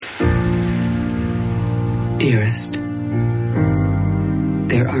Dearest,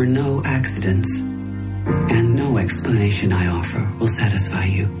 there are no accidents, and no explanation I offer will satisfy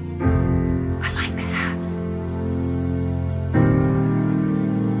you. I like that.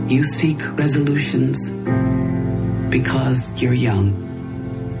 You seek resolutions because you're young,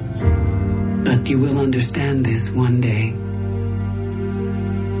 but you will understand this one day.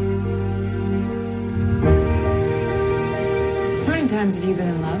 How many times have you been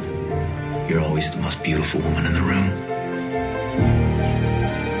in love? You're always the most beautiful woman in the room.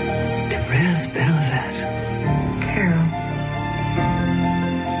 Therese Bellevet. Carol.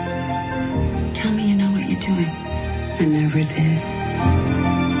 Tell me you know what you're doing. I never did.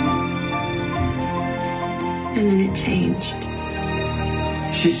 And then it changed.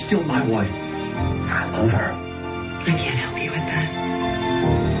 She's still my wife. I love her. I can't help you with that.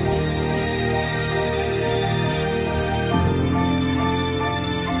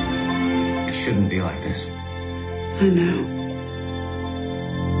 It shouldn't be like this. I know.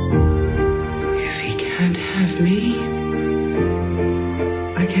 If he can't have me,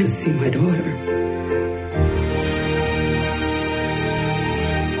 I can't see my daughter.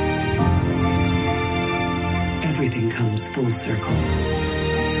 Everything comes full circle.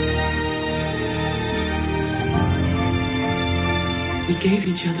 We gave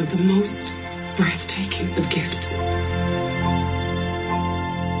each other the most breathtaking of gifts.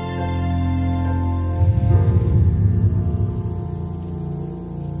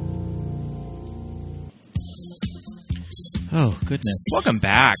 Oh, goodness. Welcome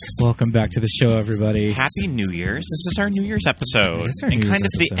back. Welcome back to the show, everybody. Happy New Year's. This is our New Year's episode. It is our and New Year's kind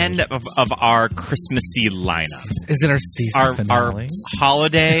of episode. the end of our Christmassy lineup. Is it our season finale? Our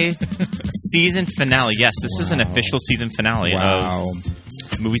holiday season finale. Yes, this is an Wow. official season finale Wow.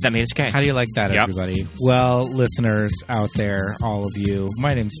 of Movies That Made Us Gay. How do you like that, Yep. everybody? Well, listeners out there, all of you,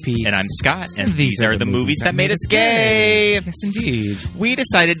 my name's Pete. And I'm Scott, and these are the movies that made us gay. gay. Yes, indeed. We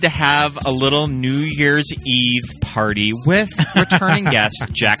decided to have a little New Year's Eve party with returning guest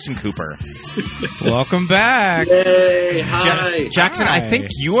Jackson Cooper. Welcome back. Hey, hi. Jackson, I Hi. think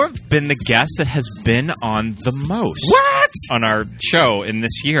you have been the guest that has been on the most. What? On our show in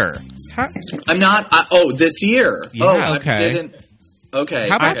this year. I'm not. This year. Yeah, okay. I didn't. Okay.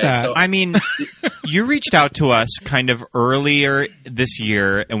 How about okay, that? So, I mean, you reached out to us kind of earlier this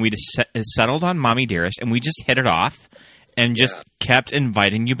year, and we just settled on Mommy Dearest, and we just hit it off and just kept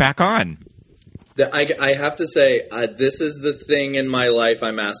inviting you back on. I have to say, this is the thing in my life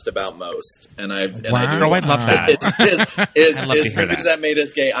I'm asked about most, and I do. Oh, I love that. Is I'd love to hear movies that. that made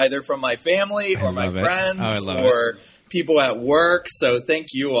us gay, either from my family or my love it. friends Oh, I love or people at work. So thank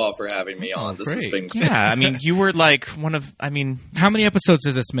you all for having me on. This has great. been Yeah, I mean, you were like one of, How many episodes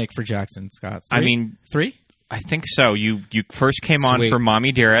does this make for Jackson, Scott? I mean, 3? I think so. You first came on Sweet. for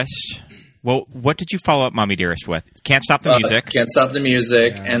Mommy Dearest. Well, what did you follow up Mommy Dearest with? Can't Stop the Music. Can't Stop the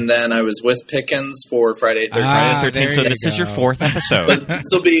Music, Yeah. and then I was with Pickens for Friday 13th. Ah, Friday the 13th, there so you this is your go. fourth episode. This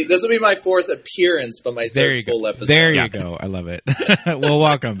will be my fourth appearance, but my There third you full go. episode. There Yeah. you go. I love it. Well,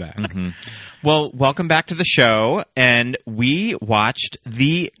 welcome back. Well, welcome back to the show, and we watched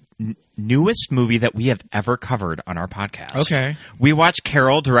the newest movie that we have ever covered on our podcast. Okay. We watched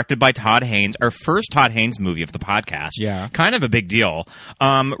Carol, directed by Todd Haynes, our first Todd Haynes movie of the podcast. Yeah. Kind of a big deal.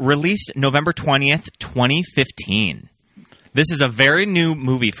 Released November 20th, 2015. This is a very new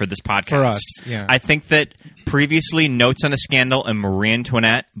movie for this podcast. For us, yeah. I think that previously Notes on a Scandal and Marie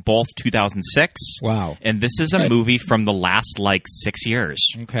Antoinette, both 2006. Wow. And this is a movie from the last, 6 years.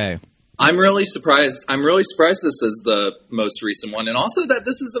 Okay. I'm really surprised. I'm really surprised this is the most recent one, and also that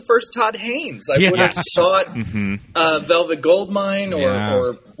this is the first Todd Haynes. I would have Yes. thought Velvet Goldmine Yeah.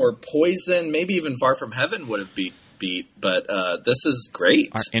 or Poison, maybe even Far From Heaven would have beat. But this is great.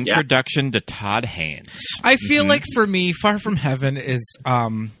 Our introduction to Todd Haynes. I feel like for me, Far From Heaven is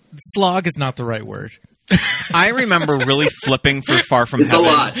slog is not the right word. I remember really flipping for Far From It's a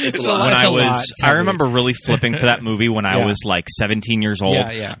Heaven. lot. It's a lot. When It's I a was, lot, I totally. remember really flipping for that movie when I Yeah. was 17 years old.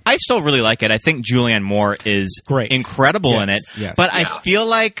 Yeah. I still really like it. I think Julianne Moore is Great. incredible Yes, in it. yes. But I feel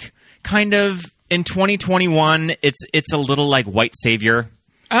like kind of in 2021, it's a little like white savior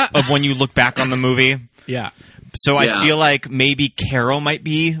of when you look back on the movie. Yeah. So I Yeah. feel like maybe Carol might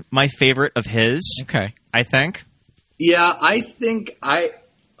be my favorite of his. Okay. I think. Yeah, I think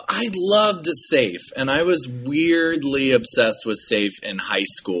I loved Safe, and I was weirdly obsessed with Safe in high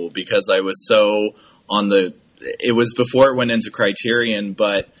school because I was so on the. It was before it went into Criterion,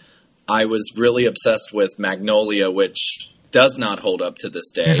 but I was really obsessed with Magnolia, which does not hold up to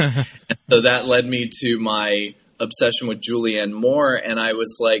this day. And so that led me to my obsession with Julianne Moore, and I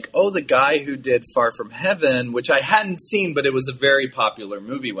was like, oh, the guy who did Far From Heaven, which I hadn't seen, but it was a very popular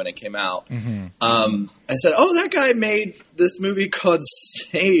movie when it came out. I said, oh, that guy made this movie called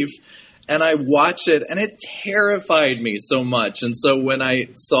Safe, and I watched it, and it terrified me so much. And so when I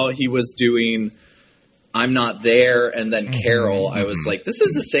saw he was doing I'm Not There and then Carol, I was like, this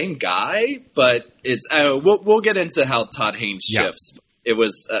is the same guy, but it's we'll get into how Todd Haynes shifts. It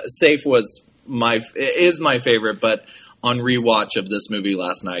was Safe is my favorite, but on rewatch of this movie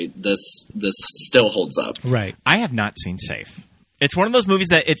last night, this still holds up. Right. I have not seen Safe. It's one of those movies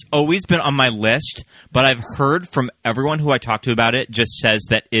that it's always been on my list, but I've heard from everyone who I talk to about it just says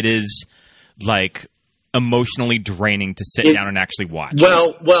that it is like emotionally draining to sit down and actually watch.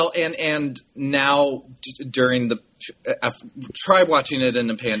 Well, and now during the try watching it in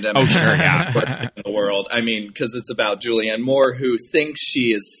the pandemic. Oh, sure, yeah. In the world, I mean, because it's about Julianne Moore who thinks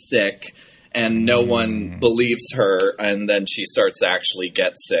she is sick and no one believes her, and then she starts to actually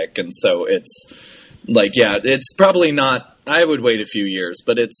get sick, and so it's like, yeah, it's probably not. I would wait a few years,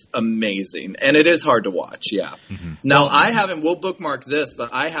 but it's amazing, and it is hard to watch. Yeah. Now I haven't. We'll bookmark this,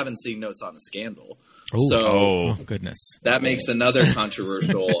 but I haven't seen Notes on a Scandal. Oh goodness, that makes another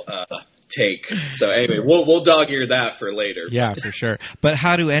controversial take. So anyway, we'll dog-ear that for later. Yeah, for sure. But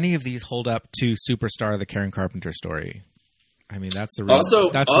how do any of these hold up to Superstar, the Karen Carpenter story? I mean, that's the real,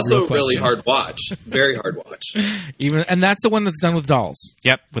 also really hard watch. Very hard watch. And that's the one that's done with dolls.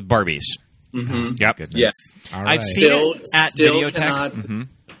 Yep, with Barbies. Yep. Goodness. Yeah. All right. I've seen it at Videotheque.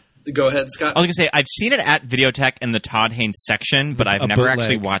 Go ahead, Scott. I was going to say, I've seen it at Videotheque in the Todd Haynes section, but I've never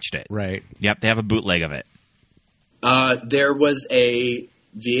actually watched it. Right. Yep, they have a bootleg of it. There was a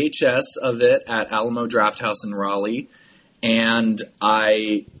VHS of it at Alamo Drafthouse in Raleigh, and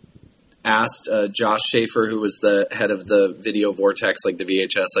I asked Josh Schaefer, who was the head of the Video Vortex, like the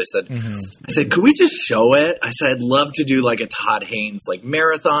VHS, I said, could we just show it? I said, I'd love to do like a Todd Haynes like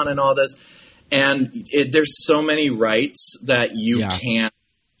marathon and all this. And there's so many rights that you can't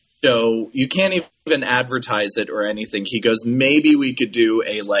show. You can't even advertise it or anything. He goes, maybe we could do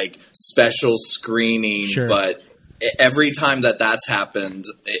a like special screening, but every time that's happened,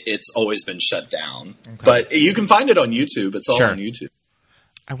 it's always been shut down. Okay. But you can find it on YouTube. It's all on YouTube.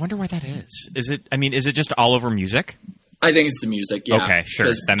 I wonder why that is. Is it just all over music? I think it's the music, yeah. Okay, sure.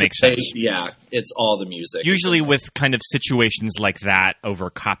 That makes sense. Yeah, it's all the music. Usually with kind of situations like that over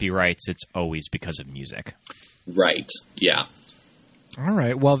copyrights, it's always because of music. Right, yeah. All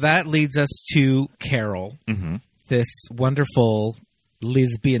right. Well, that leads us to Carol, this wonderful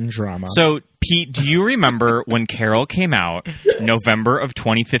lesbian drama. So, Pete, do you remember when Carol came out, November of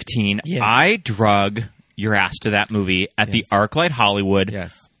 2015? Yes. I drug your ass to that movie at the ArcLight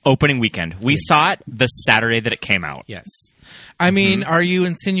Hollywood opening weekend. We saw it the Saturday that it came out. Yes. I mean, are you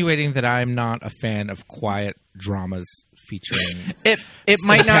insinuating that I'm not a fan of quiet dramas featuring it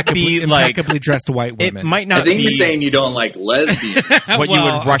might not be like impeccably dressed white women? It might not. I think be you're saying you don't like lesbians. What you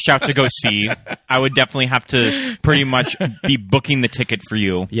would rush out to go see. I would definitely have to pretty much be booking the ticket for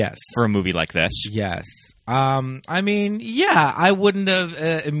you. Yes. For a movie like this. Yes. I mean, yeah, I wouldn't have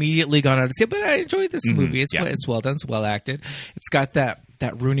immediately gone out to see it, but I enjoyed this movie. It's well done. It's well acted. It's got that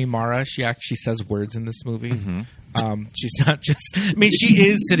Rooney Mara. She actually says words in this movie. She's not just. I mean, she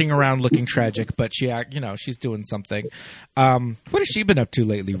is sitting around looking tragic, but she's doing something. What has she been up to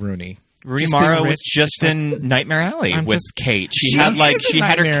lately, Rooney? Rooney Mara was just in Nightmare Alley with Kate. She had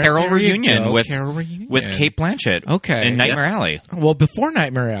her Carol reunion with Kate Blanchett. In Nightmare Alley. Well, before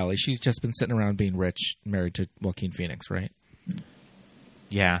Nightmare Alley, she's just been sitting around being rich, married to Joaquin Phoenix, right?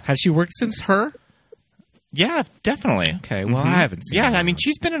 Yeah. Has she worked since her? Yeah, definitely. Okay, well, I haven't seen her. I mean,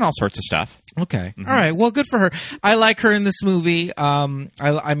 she's been in all sorts of stuff. Okay. All right, well, good for her. I like her in this movie. I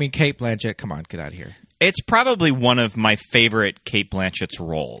mean, Kate Blanchett, come on, get out of here. It's probably one of my favorite Kate Blanchett's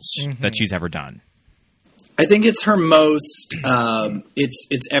roles that she's ever done. I think it's her most.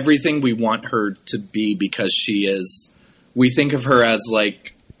 It's everything we want her to be because she is. We think of her as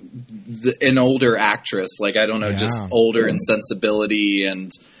like an older actress, like I don't know, just older in sensibility,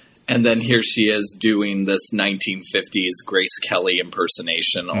 and then here she is doing this 1950s Grace Kelly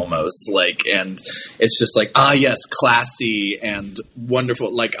impersonation almost and it's just like, yes, classy and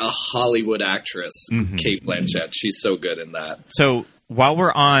wonderful, like a Hollywood actress, Kate Blanchett. She's so good in that. So while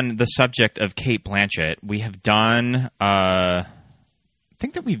we're on the subject of Kate Blanchett, we have done, I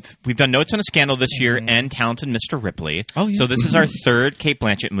think that we've done Notes on a Scandal this year and Talented Mr. Ripley. Oh, yeah. So this is our third Kate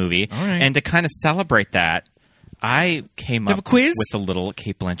Blanchett movie. All right. And to kind of celebrate that, I came up with a little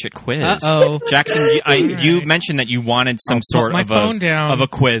Kate Blanchett quiz. Uh-oh. Jackson, you mentioned that you wanted some sort of a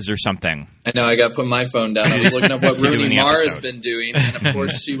quiz or something. I know, I got to put my phone down. I was looking up what Rooney Mara has been doing. And of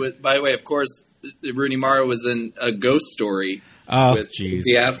course, she was, by the way, of course, Rooney Mara was in A Ghost Story with jeez.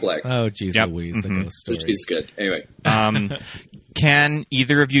 the Affleck. Oh, geez, Yep. Louise, the ghost story. She's good. Anyway. Can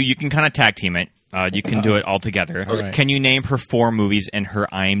either of you can kind of tag team it. You can do it all together. right. Can you name her 4 movies and her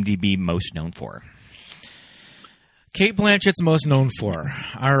IMDb most known for? Kate Blanchett's most known for.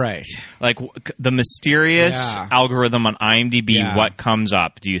 All right. Like the mysterious algorithm on IMDb, Yeah. what comes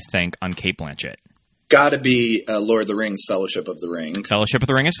up, do you think, on Kate Blanchett? Gotta be Lord of the Rings, Fellowship of the Ring. Fellowship of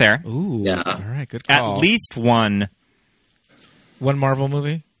the Ring is there. Ooh. Yeah. All right. Good call. At least one. one Marvel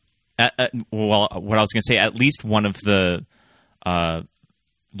movie. Well, what I was going to say, at least one of the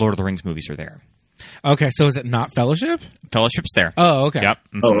Lord of the Rings movies are there. Okay, so is it not Fellowship? Fellowship's there. Oh, okay. Yep.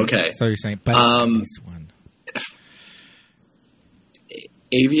 Oh, okay. So you're saying, but at least one.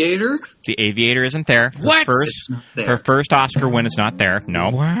 Aviator? The Aviator isn't there. What? Her first Oscar win is not there. No.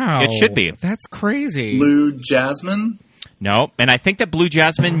 Wow. It should be. That's crazy. Blue Jasmine? No. And I think that Blue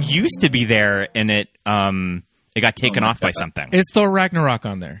Jasmine used to be there, and it got taken off by something. Is Thor Ragnarok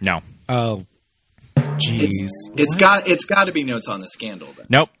on there? No. Oh, jeez. It's got to be Notes on the Scandal. Then.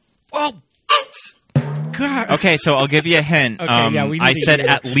 Nope. Well, God. Okay, so I'll give you a hint. Okay, yeah, we need I to said hear.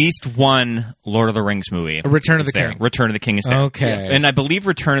 at least one Lord of the Rings movie. Return of the is there. King. Return of the King is there. Okay. And I believe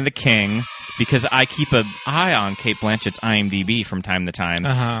Return of the King, because I keep an eye on Kate Blanchett's IMDb from time to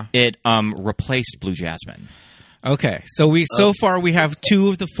time, it replaced Blue Jasmine. Okay, so so far we have 2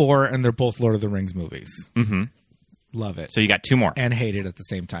 of the 4, and they're both Lord of the Rings movies. Mm-hmm. Love it. So you got 2 more. And hate it at the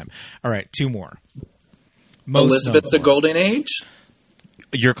same time. All right, 2 more. Elizabeth the Golden Age?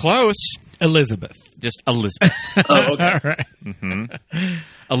 You're close. Elizabeth. Just Elizabeth. Oh, okay. All right.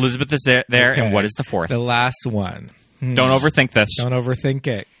 Elizabeth is there, Okay. and what is the 4th? The last one. Don't overthink this. Don't overthink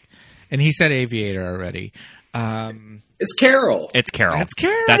it. And he said Aviator already. It's Carol. It's Carol. That's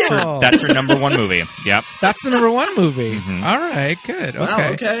Carol. That's her number 1 movie. Yep. That's the number 1 movie. All right, good. Okay.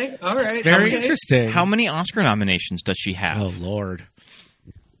 Wow, okay. All right. Very okay. interesting. How many Oscar nominations does she have? Oh, Lord.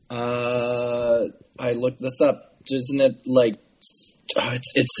 I looked this up. Isn't it like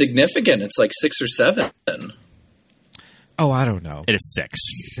it's significant? It's like 6 or 7. Oh, I don't know. It is 6.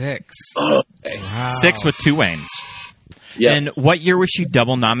 6. Oh, okay. Wow. 6 with 2 Waynes. Yeah. And what year was she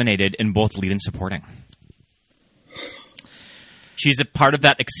double nominated in both lead and supporting? She's a part of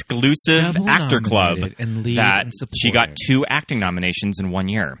that exclusive Double actor club nominated in lead that and supporting. she got 2 acting nominations in 1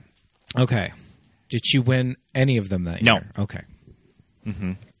 year. Okay. Did she win any of them that No. year? Okay.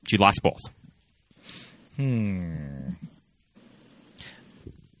 She lost both.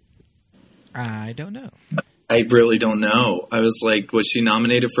 I don't know. I really don't know. I was like, was she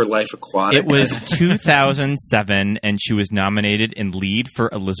nominated for Life Aquatic? It was 2007, and she was nominated in lead for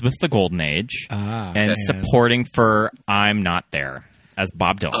Elizabeth the Golden Age and supporting for I'm Not There as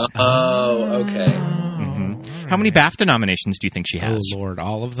Bob Dylan. Oh, okay. How many BAFTA nominations do you think she has? Oh, Lord.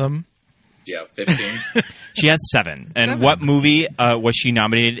 All of them? Yeah, 15. She has 7. And what movie was she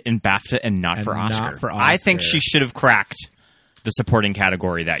nominated in BAFTA and not for Oscar? not for I think Oscar. she should have cracked the supporting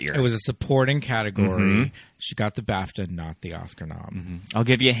category that year. It was a supporting category. She got the BAFTA, not the Oscar nom. I'll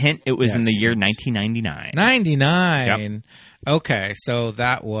give you a hint. It was in the Yes. year 1999. 99. Okay, so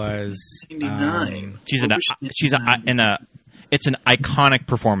that was 99. She's it's an iconic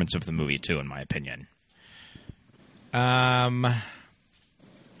performance of the movie too, in my opinion.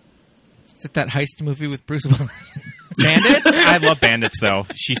 Is it that heist movie with Bruce Willis? Bandits? I love Bandits, though.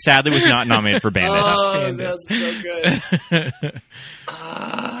 She sadly was not nominated for Bandits. Oh, that's so good.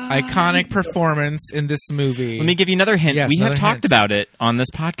 Iconic performance in this movie. Let me give you another hint. Yes, We have another talked hint. about it on this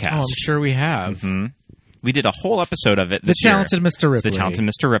podcast. Oh, I'm sure we have. We did a whole episode of it The this year. Talented Mr. Ripley. The Talented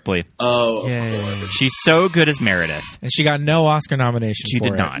Mr. Ripley. Oh, of Yeah. course. She's so good as Meredith. And she got no Oscar nomination She for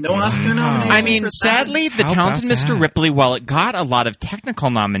did it. not. No Oscar nomination. I mean, for that? sadly, The How Talented about Mr. that? Ripley, while it got a lot of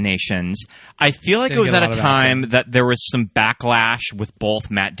technical nominations, I feel like Didn't it was get at a a lot of time that there was some backlash with both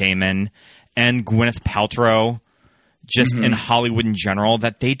Matt Damon and Gwyneth Paltrow, just in Hollywood in general,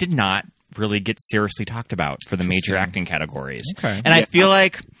 that they did not really get seriously talked about for the major acting categories. Okay. And I feel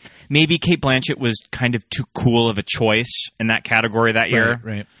like maybe Kate Blanchett was kind of too cool of a choice in that category that year.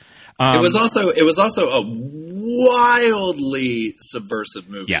 Right. It was also a wildly subversive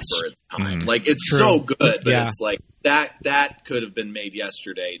movie Yes. for its time. Like it's so good, but Yeah. it's like that could have been made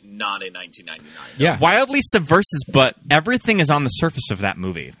yesterday, not in 1999. Yeah. Wildly subversive, but everything is on the surface of that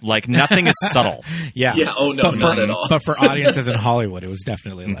movie. Like, nothing is subtle. Yeah. Yeah, oh, no, But not for, at all. But for audiences in Hollywood, it was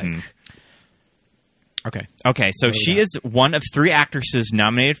definitely like... Okay. Okay, so she is one of 3 actresses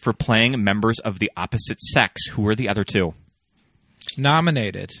nominated for playing members of the opposite sex. Who are the other 2?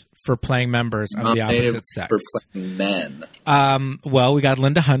 Nominated for playing members of the Nominated opposite sex. for playing men. Well, we got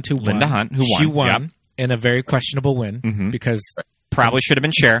Linda Hunt, who won. Linda Hunt, who won, She won yep. in a very questionable win because... Probably should have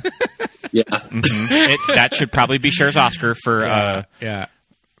been Cher. Yeah. That should probably be Cher's Oscar for Yeah.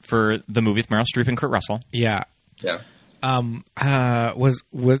 for the movie with Meryl Streep and Kurt Russell. Yeah. Yeah. Was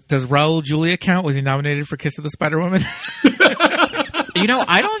does Raul Julia count? Was he nominated for Kiss of the Spider-Woman? You know,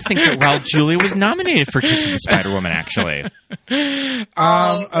 I don't think that Raul Julia was nominated for Kiss of the Spider-Woman, actually.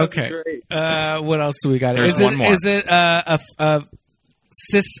 Okay. great. What else do we got? There's one more. Is it a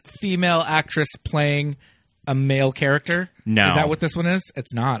cis female actress playing a male character? No. Is that what this one is?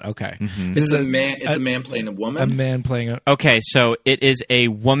 It's not. Okay. It's a man. It's a man playing a woman. A man playing a Okay, so it is a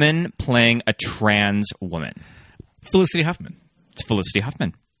woman playing a trans woman. Felicity Huffman. It's Felicity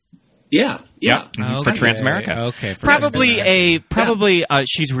Huffman. Yeah. Yeah. Mhm, for Transamerica. Okay. For Probably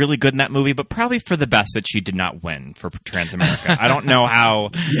she's really good in that movie, but probably for the best that she did not win for Transamerica. I don't know how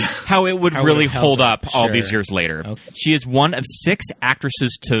it would How it really would have hold held up up. all Sure. these years later. Okay. She is one of 6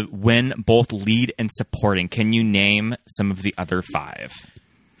 actresses to win both lead and supporting. Can you name some of the other 5?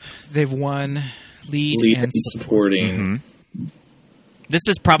 They've won lead Lead and and supporting. This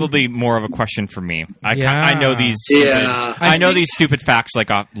is probably more of a question for me. I Yeah. know these. Yeah. I know these stupid facts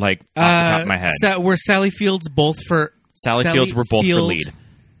like off the top of my head. Were Sally Fields both for Sally Fields were both for lead.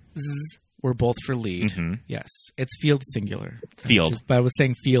 Were both for lead. Yes, it's Fields singular. Field. But I was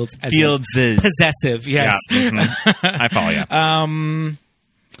saying Fields as Fields is possessive. Yes. Yeah, I follow you.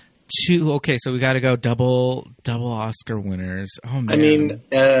 2. Okay, so we got to go double Oscar winners. Oh man. I mean,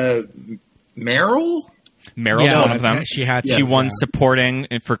 Meryl. Meryl's Yeah, one of them. she had She to, won yeah. supporting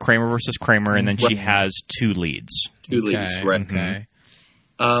for Kramer versus Kramer, and then she has 2 leads. 2 leads. Okay, Right. okay.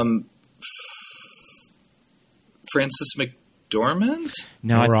 Frances McDormand.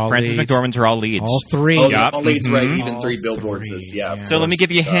 No, They're all Frances lead. McDormand's are all leads. All 3. Oh, Yep. all leads, right? Mhm. Even All 3 billboards three, is yeah. yeah. So let me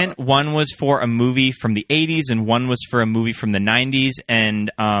give you a hint. One was for a movie from the 80s, and one was for a movie from the 90s.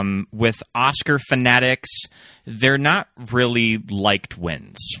 And with Oscar fanatics, they're not really liked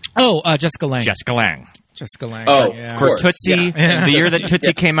wins. Oh, Jessica Lange. Jessica Lange. Jessica Lange. Oh, yeah. of For course. Tootsie, Yeah. the year that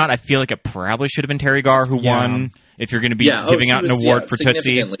Tootsie came out, I feel like it probably should have been Terry Garr who Yeah. won. If you're going to be Yeah. giving she out an was, award for Tootsie,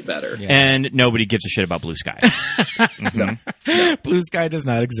 significantly better. Yeah. and nobody gives a shit about Blue Sky. Blue Sky does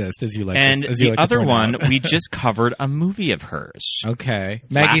not exist, as you like. And as you the like to other point one, out. we just covered a movie of hers Okay,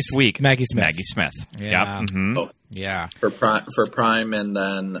 last week. Maggie Smith. Maggie Smith. Yeah. Yep. Mhm. Oh, Yeah. for Prime, and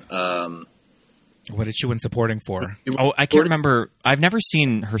then What did she win supporting for? Oh, I can't remember. I've never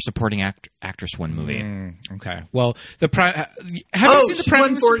seen her supporting actress win movie. Okay. Well, the prime. Have you seen the she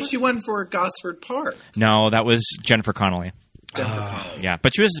prime? won for Gosford Park. No, that was Jennifer Connelly. Yeah,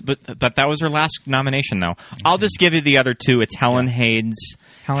 but that was her last nomination though. I'll just give you the other 2. It's Helen Hayes,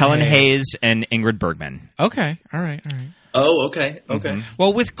 Helen Hayes, and Ingrid Bergman. Okay. All right. Oh, okay, okay.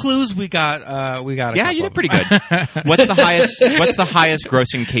 Well, with clues, we got. A Yeah, couple you of did pretty them. good. What's the highest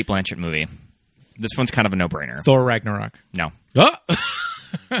grossing Cate Blanchett movie? This one's kind of a no-brainer. Thor Ragnarok. No. Oh!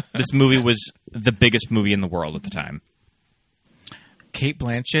 This movie was the biggest movie in the world at the time. Kate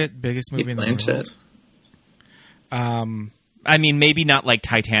Blanchett, biggest movie in the world. I mean, maybe not like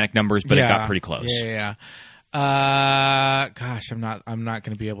Titanic numbers, but it got pretty close. Yeah. Gosh, I'm not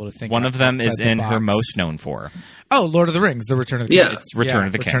going to be able to think. One of them is outside the in her box. most known for. Oh, Lord of the Rings: The Return of the Yeah. King. It's Return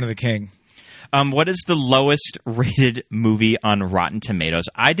of the King. Return of the King. What is the lowest rated movie on Rotten Tomatoes?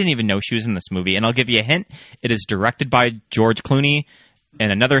 I didn't even know she was in this movie, and I'll give you a hint. It is directed by George Clooney. And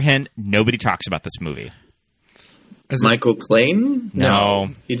another hint, nobody talks about this movie. Is it Michael Clayton? No.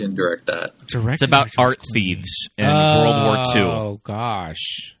 He didn't direct that. directed It's about by George art Clooney? thieves in World War II. Oh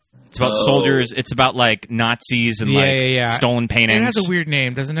gosh. It's about soldiers. It's about like Nazis and stolen paintings. It has a weird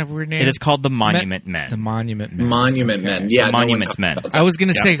name. Doesn't it have a weird name? It is called The Monument Men. The Monument Men. Monument Men. Yeah, no one Monuments talked Men. about I that. was going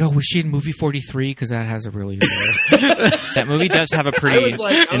to Yeah. say, was she in movie 43? Because that has a really That movie does have a I pretty was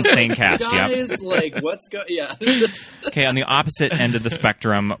like, insane cast. Yep. Guys, like, what's going? Yeah. Okay, on the opposite end of the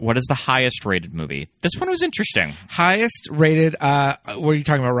spectrum, what is the highest rated movie? This one was interesting. highest rated. What are you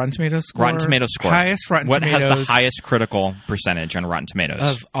talking about? Rotten Tomatoes score. Rotten Tomatoes score. Highest Rotten what Tomatoes. has the highest critical percentage on Rotten Tomatoes?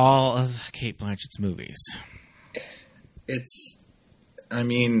 of all of Kate Blanchett's movies? It's. I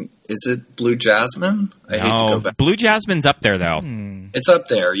mean, is it Blue Jasmine? I hate to go back. Blue Jasmine's up there though. It's up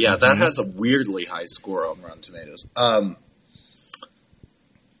there. Yeah, that has a weirdly high score on Rotten Tomatoes.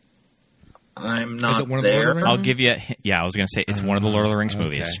 I'm Is not it one of the there. Lord of the Rings? I'll give you. I was going to say it's one of the Lord of the Rings Okay.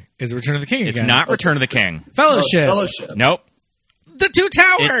 movies. Is it Return of the King It's again? not Return of the King. Fellowship. Fellowship. Nope. The Two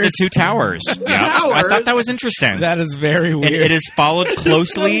Towers. It's the Two Towers. Yeah. I thought that was interesting. That is very weird. And it is followed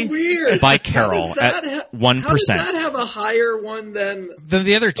closely So weird. by How Carol does that at 1%. How does that have a higher one than? Than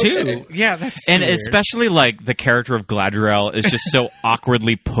the other two. Okay. Yeah, that's And weird. especially like the character of Gladriel is just so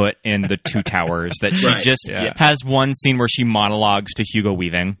awkwardly put in the Two Towers that she Right. just Yeah. has one scene where she monologues to Hugo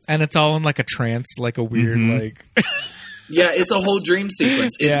Weaving. And it's all in like a trance, like a weird like. Yeah, it's a whole dream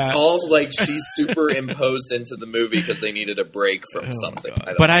sequence. It's Yeah. all like she's superimposed into the movie because they needed a break from something.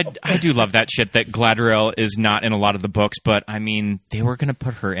 I do love that shit that Galadriel is not in a lot of the books, but I mean, they were going to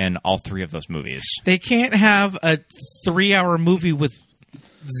put her in all 3 of those movies. They can't have a 3-hour movie with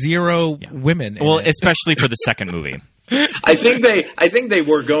 0 women in it. Especially for the second movie. I think they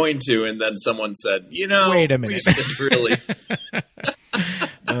were going to, and then someone said, Wait a minute. we should really.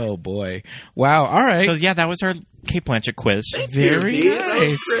 Oh boy! Wow! All right. So yeah, that was our Cate Blanchett quiz. Very Pete. That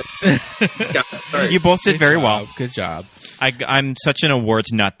was nice. great. Sorry. You both did very well. Good job. I'm such an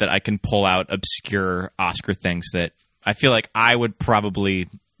awards nut that I can pull out obscure Oscar things that I feel like I would probably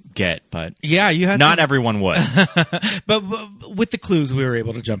get, but Yeah, you had not everyone would. but with the clues, we were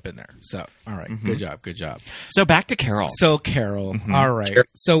able to jump in there. So, all right, good job, good job. So back to Carol. So, Carol, all right.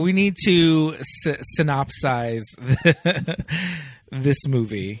 So we need to synopsize this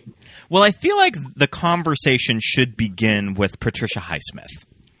movie. Well, I feel like the conversation should begin with Patricia Highsmith.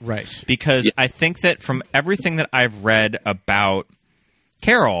 Right. Because I think that from everything that I've read about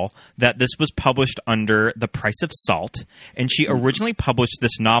Carol, that this was published under The Price of Salt, and she originally published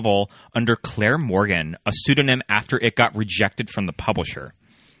this novel under Claire Morgan, a pseudonym after it got rejected from the publisher.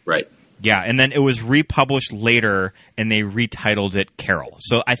 Right. Yeah, and then it was republished later, and they retitled it Carol.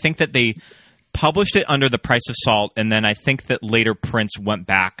 So I think that they published it under The Price of Salt, and then I think that later Prince went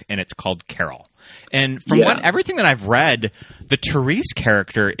back, and it's called Carol. And from everything that I've read, the Therese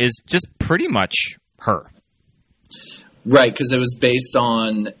character is just pretty much her. Right, because it was based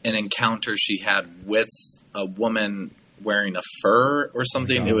on an encounter she had with a woman wearing a fur or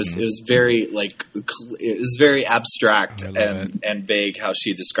something. It was very it was very abstract and vague how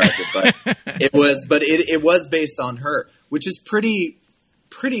she described it, but it was based on her, which is pretty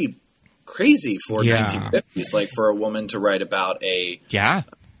crazy for 1950s, like for a woman to write about a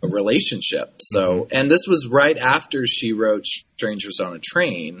relationship. So, and this was right after she wrote Strangers on a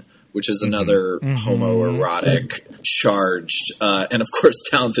Train, which is another homoerotic charged, and of course,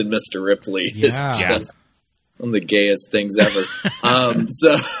 Talented Mr. Ripley is just one of the gayest things ever.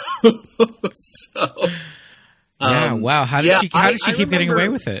 Wow. How did she keep getting away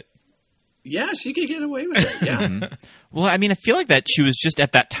with it? Yeah, she could get away with it. Yeah. Well, I mean, I feel like that she was just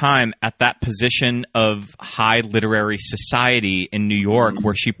at that time at that position of high literary society in New York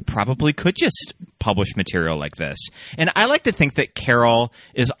where she probably could just publish material like this. And I like to think that Carol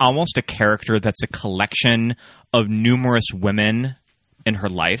is almost a character that's a collection of numerous women in her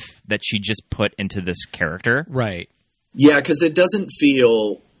life that she just put into this character. Right. Yeah, because it doesn't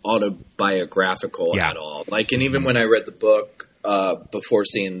feel autobiographical at all. Like, and even when I read the book before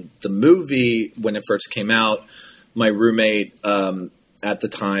seeing the movie, when it first came out, my roommate at the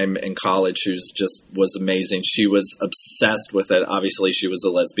time in college, who was amazing, she was obsessed with it. Obviously, she was a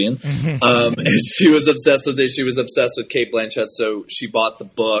lesbian. And she was obsessed with it. She was obsessed with Cate Blanchett, so she bought the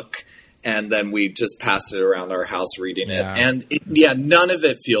book, and then we just passed it around our house reading it. And none of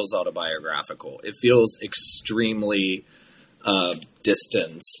it feels autobiographical. It feels extremely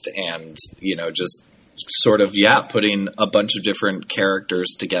distanced and, just sort of, putting a bunch of different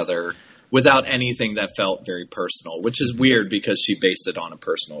characters together without anything that felt very personal, which is weird because she based it on a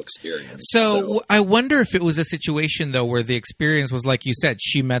personal experience. So I wonder if it was a situation, though, where the experience was, like you said,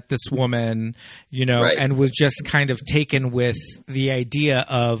 she met this woman, and was just kind of taken with the idea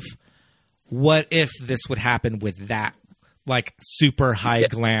of what if this would happen with that, like, super high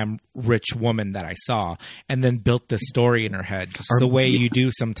glam rich woman that I saw, and then built this story in her head, just the way you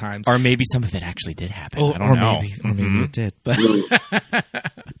do sometimes. Or maybe some of it actually did happen. I don't know. Maybe it did. But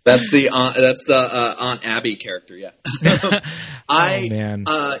that's the Aunt Abby character. Yeah.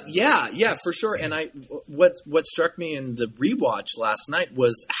 Yeah, for sure. And what struck me in the rewatch last night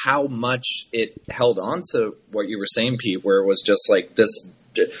was how much it held on to what you were saying, Pete, where it was just like this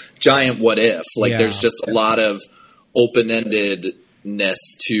giant what if. Like there's just a lot of open-endedness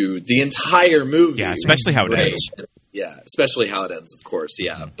to the entire movie. Yeah, especially how it ends. Yeah, especially how it ends, of course.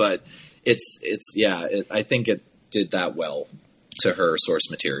 Yeah, but I think it did that well to her source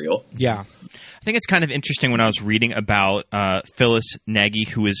material. Yeah. I think it's kind of interesting when I was reading about Phyllis Nagy,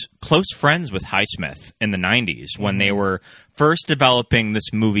 who is close friends with Highsmith in the 90s when they were first developing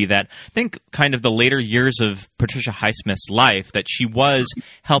this movie, that I think kind of the later years of Patricia Highsmith's life, that she was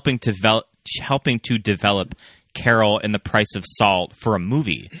helping to develop Carol in The Price of Salt for a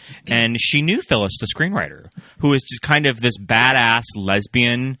movie. And she knew Phyllis, the screenwriter, who is just kind of this badass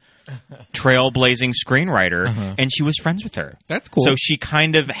lesbian trailblazing screenwriter, and she was friends with her. That's cool. So she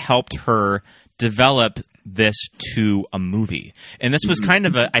kind of helped her develop this to a movie. And this was kind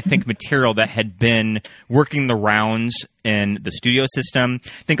of I think, material that had been working the rounds in the studio system.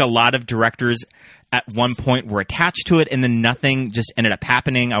 I think a lot of directors at one point were attached to it, and then nothing just ended up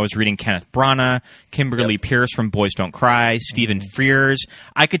happening. I was reading Kenneth Branagh, Kimberly Pierce from Boys Don't Cry, Stephen Frears.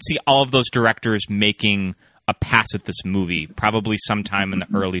 I could see all of those directors making a pass at this movie probably sometime in the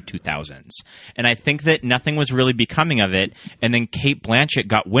early 2000s. And I think that nothing was really becoming of it, and then Cate Blanchett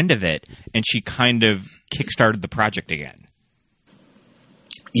got wind of it, and she kind of kickstarted the project again.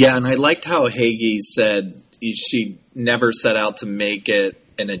 Yeah, and I liked how Hagee said she never set out to make it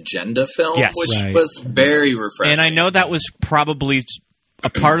an agenda film, which was very refreshing. And I know that was probably a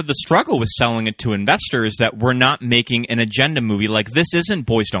part of the struggle with selling it to investors, that we're not making an agenda movie. Like, this isn't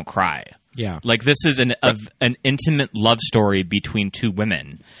Boys Don't Cry. Yeah. Like, this is an intimate love story between two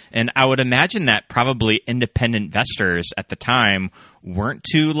women. And I would imagine that probably independent investors at the time weren't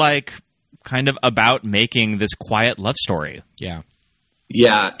too, like, kind of about making this quiet love story. Yeah.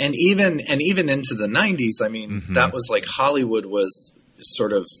 Yeah, and even into the 90s, I mean, that was like Hollywood was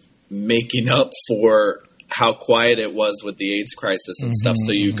sort of making up for how quiet it was with the AIDS crisis and stuff.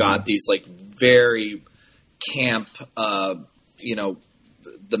 So you got these like very camp,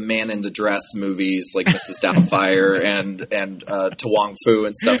 the Man in the Dress movies like Mrs. Doubtfire and To Wong Fu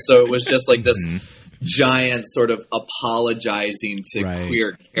and stuff. So it was just like this giant sort of apologizing to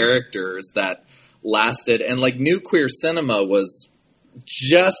queer characters that lasted. And like new queer cinema was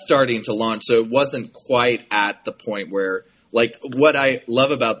just starting to launch. So it wasn't quite at the point where, like, what I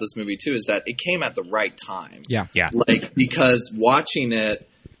love about this movie too is that it came at the right time. Yeah. Yeah. Like, because watching it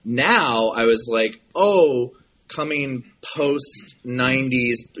now, I was like, oh, coming post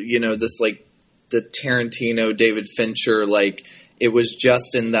 90s, this like the Tarantino, David Fincher, like it was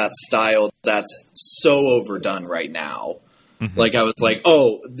just in that style that's so overdone right now. Like I was like,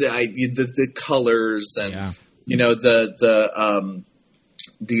 oh, the colors and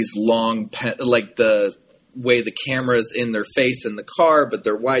these long like the way the camera's in their face in the car, but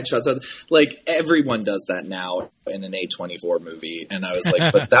they're wide shots. Like everyone does that now in an A24 movie, and I was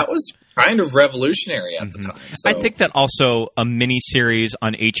like, but that was kind of revolutionary at the time. So. I think that also a mini-series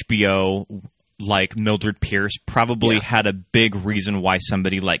on HBO like Mildred Pierce probably had a big reason why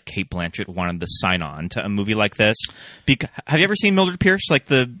somebody like Cate Blanchett wanted to sign on to a movie like this. Have you ever seen Mildred Pierce?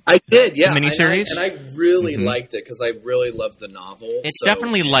 Like I did, yeah, miniseries, and I really liked it because I really loved the novel. It's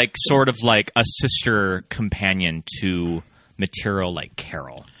definitely like sort of like a sister companion to material like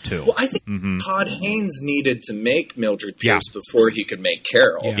Carol too. Well, I think Todd Haynes needed to make Mildred Pierce before he could make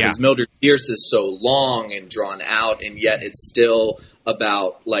Carol, because Mildred Pierce is so long and drawn out, and yet it's still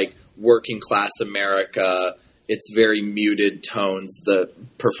about like working class America. It's very muted tones. The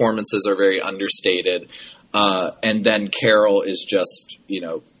performances are very understated. And then Carol is just,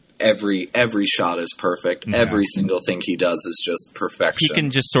 every shot is perfect. Yeah. Every single thing he does is just perfection. He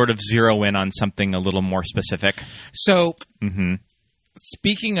can just sort of zero in on something a little more specific. So,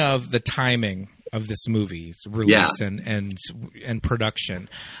 speaking of the timing of this movie's release and production,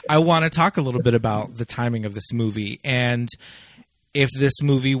 I want to talk a little bit about the timing of this movie. And if this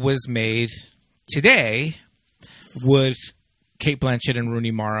movie was made today, would Cate Blanchett and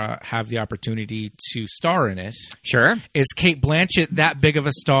Rooney Mara have the opportunity to star in it? Sure. Is Cate Blanchett that big of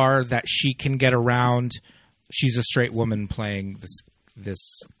a star that she can get around? She's a straight woman playing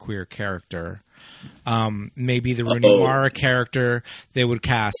this queer character. Maybe the Rooney Mara character, they would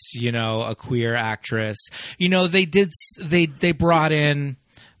cast, a queer actress. They brought in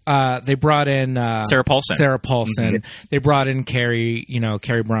Sarah Paulson. Mm-hmm. They brought in Carrie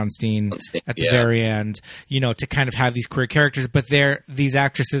Brownstein at the very end, to kind of have these queer characters. But these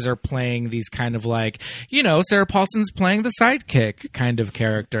actresses are playing these kind of like, Sarah Paulson's playing the sidekick kind of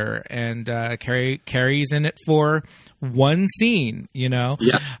character, and Carrie's in it for one scene, Yeah.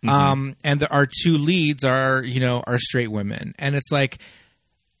 And our two leads are straight women, and it's like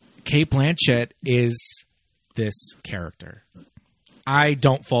Cate Blanchett is this character. I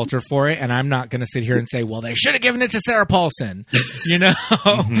don't falter for it, and I'm not going to sit here and say, well, they should have given it to Sarah Paulson.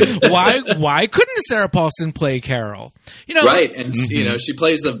 Why couldn't Sarah Paulson play Carol? Right, and she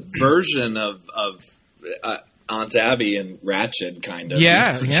plays a version of Aunt Abby and Ratched, kind of.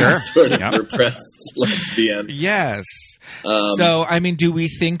 Yeah, sure. Sort of repressed lesbian. Yes. So, I mean, do we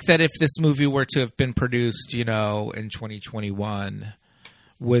think that if this movie were to have been produced, in 2021...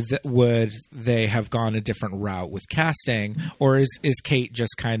 Would they have gone a different route with casting, or is Cate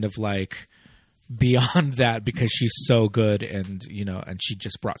just kind of like beyond that because she's so good and she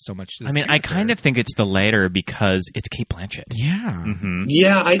just brought so much to this character? I kind of think it's the latter because it's Cate Blanchett. Yeah.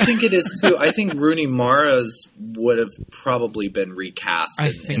 Yeah, I think it is too. I think Rooney Mara's would have probably been recast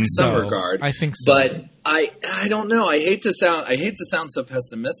in some regard. I think so. But I don't know. I hate to sound so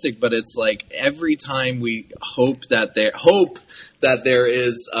pessimistic, but it's like every time we hope that there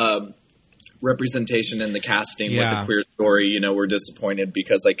is representation in the casting with a queer story, we're disappointed,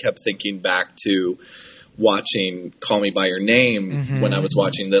 because I kept thinking back to watching Call Me By Your Name. When I was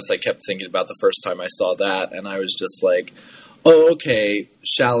watching this, I kept thinking about the first time I saw that, and I was just like, oh, okay,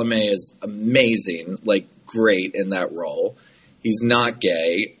 Chalamet is amazing, like great in that role. He's not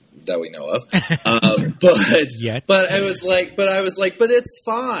gay that we know of, but I was like, but it's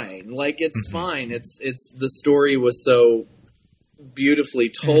fine. Like, it's fine. It's the story was so beautifully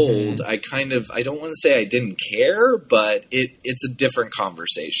told. I don't want to say I didn't care, but it's a different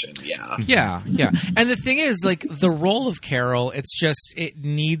conversation. Yeah. And the thing is, like, the role of Carol, it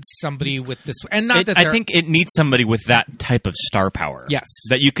needs somebody with this, and I think it needs somebody with that type of star power. Yes,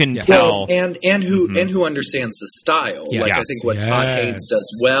 that you can tell, and who understands the style. Yes. Like, I think what Todd Haynes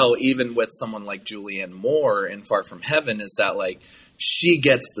does well, even with someone like Julianne Moore in Far From Heaven, is that, like, she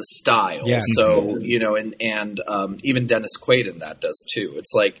gets the style. Yes. So, and even Dennis Quaid in that does too.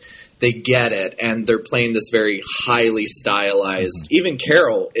 It's like they get it, and they're playing this very highly stylized. Even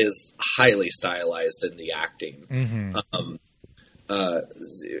Carol is highly stylized in the acting.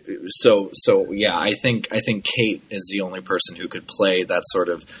 So yeah, I think Kate is the only person who could play that sort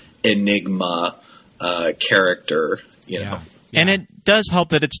of enigma character, know. And it does help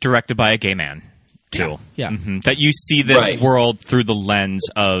that it's directed by a gay man too. Yeah. That you see this world through the lens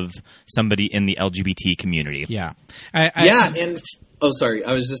of somebody in the LGBT community. Yeah. Sorry.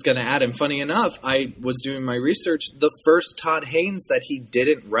 I was just going to add, and funny enough, I was doing my research, the first Todd Haynes that he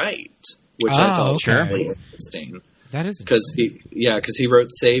didn't write, which I thought was really interesting. That is because he wrote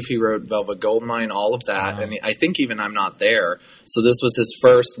Safe, he wrote Velvet Goldmine, all of that, and I think even I'm Not There. So this was his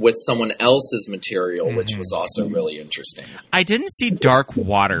first with someone else's material, which was also really interesting. I didn't see Dark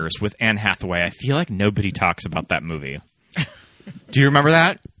Waters with Anne Hathaway. I feel like nobody talks about that movie. Do you remember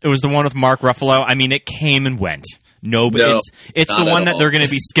that? It was the one with Mark Ruffalo. I mean, it came and went. It's the one that they're going to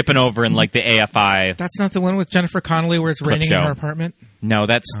be skipping over in like the AFI. That's not the one with Jennifer Connelly where it's raining in her apartment? No,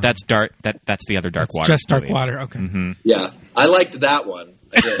 that's dark. That's the other Dark Water. Just Dark Water. Okay. Yeah, I liked that one.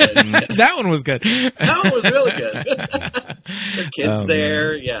 That one was good. That one was really good. The kids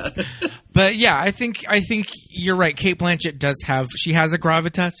there, yeah. But yeah, I think you're right. Cate Blanchett she has a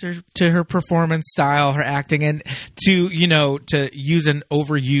gravitas to her performance style, her acting, and to use an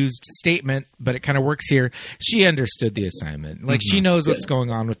overused statement, but it kind of works here. She understood the assignment. Like, she knows what's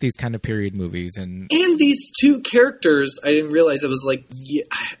going on with these kind of period movies, and these two characters, I didn't realize it was like,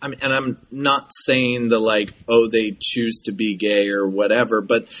 and I'm not saying they choose to be gay or whatever,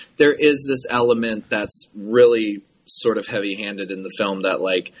 but there is this element that's really sort of heavy-handed in the film that,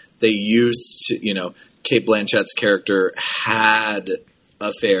 like, they used to, Cate Blanchett's character had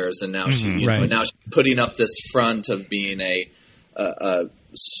affairs, and now now she's putting up this front of being a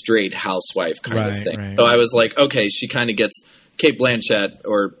straight housewife kind of thing. Right. So I was like, okay, she kind of gets Cate Blanchett,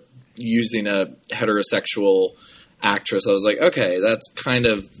 or using a heterosexual actress. I was like, okay, that's kind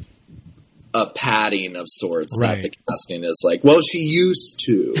of a padding of sorts that the casting is like, well, she used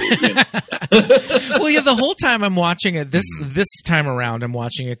to. Well, yeah, the whole time I'm watching it, this time around, I'm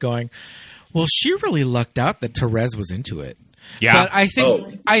watching it going, well, she really lucked out that Therese was into it. Yeah. But I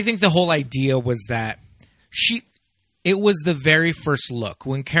think the whole idea was that it was the very first look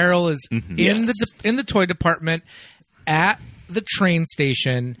when Carol is in the toy department at the train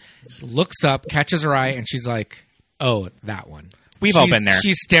station, looks up, catches her eye, and she's like, oh, that one. We've all been there.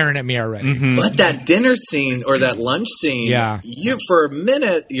 She's staring at me already. But that dinner scene or that lunch scene, you for a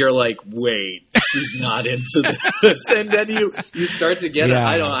minute you're like, wait, she's not into this, and then you start to get it.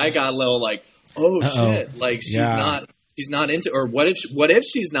 I got a little like, oh shit, like she's not into, or what if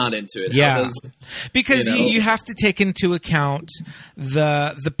she's not into it? Yeah, because you have to take into account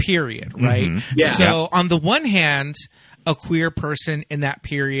the period, right? Yeah. So on the one hand, a queer person in that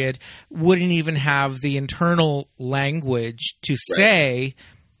period wouldn't even have the internal language to say,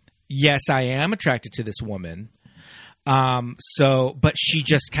 yes, I am attracted to this woman. But she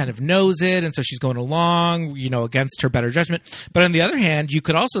just kind of knows it, and so she's going along, against her better judgment. But on the other hand, you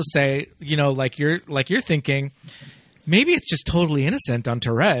could also say, like you're thinking, maybe it's just totally innocent on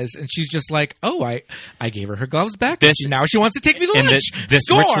Therese, and she's just like, oh, I gave her gloves back, now she wants to take me to lunch. This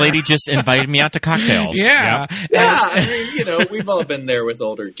rich lady just invited me out to cocktails. Yeah. Yep. Yeah, I mean, we've all been there with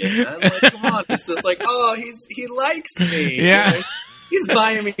older gay men. Like, come on, it's just like, oh, he likes me. Yeah. He's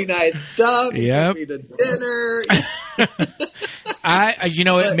buying me nice stuff. He took me to dinner.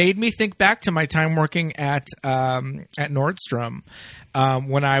 It made me think back to my time working at Nordstrom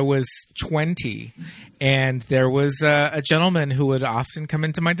when I was 20, and there was a gentleman who would often come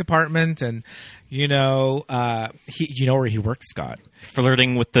into my department, and you know where he worked, Scott?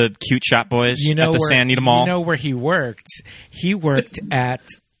 Flirting with the cute shop boys at the San Anita Mall. You know where he worked? He worked at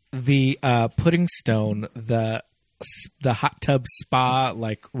the Pudding Stone, the hot tub spa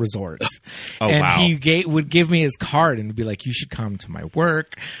like resort. Oh, and wow. he would give me his card and be like, you should come to my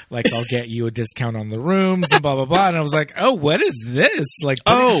work, like I'll get you a discount on the rooms and blah blah blah. And I was like, oh, what is this? Like,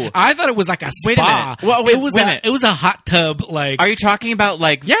 I thought it was like a spa. Wait a minute. Well, it was a hot tub. Like, are you talking about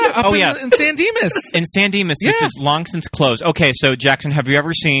like in San Dimas? In San Dimas, which is long since closed. Okay, so Jackson, have you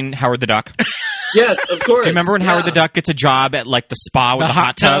ever seen Howard the Duck? Yes, of course. Do you remember when Howard the Duck gets a job at like the spa with the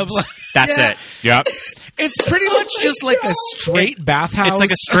hot tubs? That's it. Yep. It's pretty much just like a straight bathhouse. It's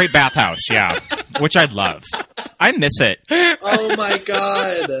like a straight bathhouse, yeah. Which I'd love. I miss it. Oh my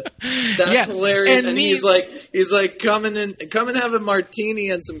god, that's hilarious! And he's like, come and have a martini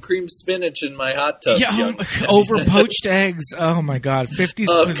and some cream spinach in my hot tub. Yeah, over poached eggs. Oh my god,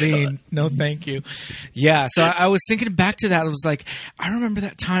 50s cuisine. God. No, thank you. Yeah, so I was thinking back to that. I was like, I remember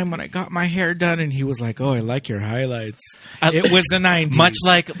that time when I got my hair done, and he was like, "Oh, I like your highlights." It was the 90s.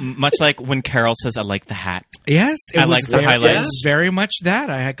 Much like when Carol says, "I like the hat." Yes, I like the highlights. It was very much that.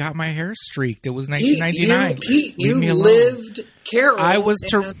 I had got my hair streaked. It was 1999. You lived Carol. I was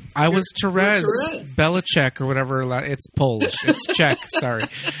Therese Belicek or whatever. It's Polish. It's Czech. Sorry.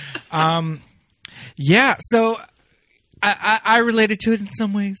 Yeah. So I related to it in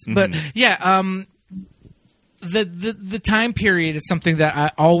some ways, but yeah. The time period is something that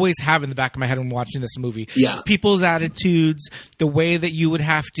I always have in the back of my head when watching this movie. Yeah. People's attitudes, the way that you would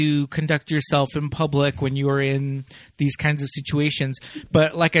have to conduct yourself in public when you are in these kinds of situations.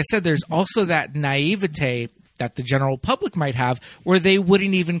 But like I said, there's also that naivete that the general public might have where they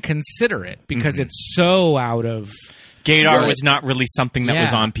wouldn't even consider it because it's so out of... Gaydar was not really something that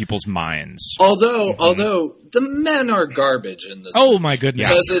was on people's minds. Although the men are garbage in this. Oh my goodness!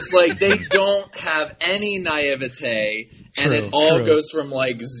 Because it's like they don't have any naivete, and it all goes from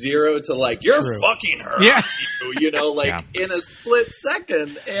like 0 to like you're fucking her. Yeah, in a split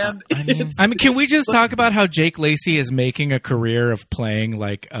second. And I mean, can we just talk about how Jake Lacy is making a career of playing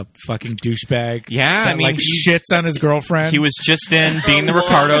like a fucking douchebag? Yeah, that, like shits on his girlfriend. He was just in Being the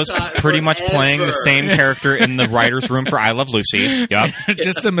Ricardos, pretty much playing the same character in the writer's room for I Love Lucy. Yep.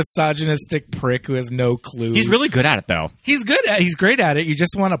 Just a misogynistic prick who has no clue. He's really good at it, though. He's great at it. You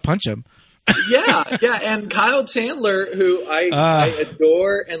just want to punch him. Yeah. And Kyle Chandler, who I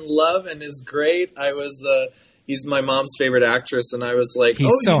adore and love and is great. He's my mom's favorite actress, and I was like, you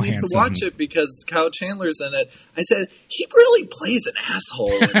need handsome. to watch it because Kyle Chandler's in it. I said, he really plays an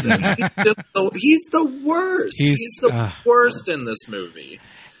asshole in this. He's the worst. He's the worst in this movie.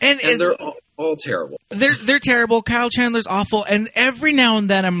 And they're all terrible. They're terrible. Kyle Chandler's awful. And every now and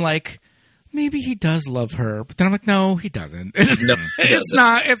then I'm like, maybe he does love her. But then I'm like, no, he doesn't. No, it's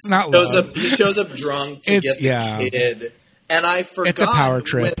not love. He shows up drunk to get the kid. And I forgot. It's a power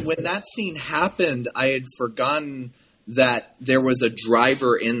trip. When that scene happened, I had forgotten that there was a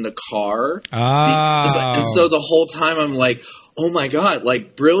driver in the car. And so the whole time I'm like, oh my God,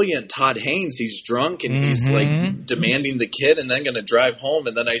 like brilliant Todd Haynes. He's drunk and he's like demanding the kid and then going to drive home.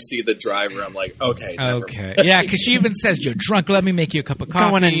 And then I see the driver. I'm like, okay. Yeah, because she even says, you're drunk. Let me make you a cup of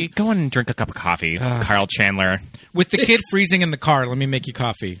coffee. Go on and drink a cup of coffee, Kyle Chandler. With the kid freezing in the car, let me make you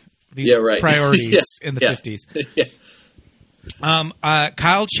coffee. These priorities in the 50s. Yeah.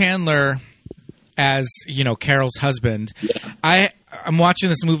 Kyle Chandler as, Carol's husband. Yeah. I'm watching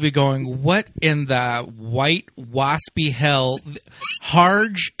this movie going, what in the white waspy hell?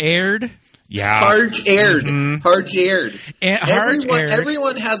 Harge aired? Yeah. Harge aired. Harge aired.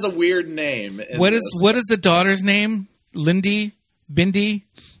 Everyone has a weird name. What is the daughter's name? Lindy? Bindi?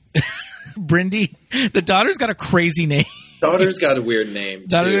 Brindy? The daughter's got a crazy name. Daughter's got a weird name,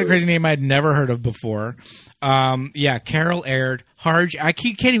 Daughter's got a crazy name I'd never heard of before. Carol aired. Harge. I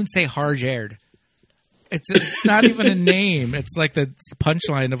can't even say Harge aired. It's not even a name. It's like the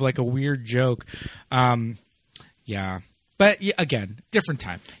punchline of like a weird joke. Yeah. But again, different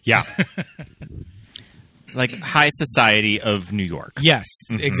time. Yeah. Like high society of New York. Yes,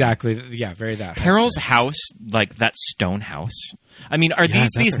 exactly. Yeah, very that. Carol's house, like that stone house. I mean, are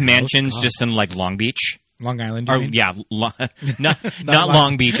these mansions just in like Long Beach? Long Island, yeah. Not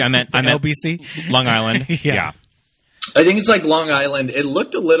Long Beach. I meant LBC? Long Island. Yeah. I think it's like Long Island. It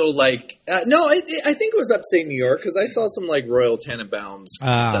looked a little like I think it was upstate New York because I saw some like Royal Tenenbaums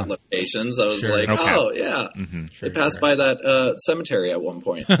set locations. I was oh yeah, they passed by that cemetery at one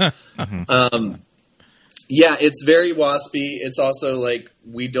point. Yeah, it's very waspy. It's also like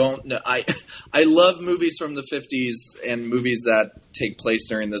we don't know. I love movies from the 50s and movies that take place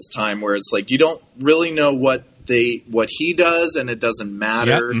during this time where it's like you don't really know what he does and it doesn't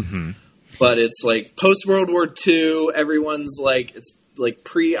matter. Yep. Mm-hmm. But it's like post World War II, everyone's like it's like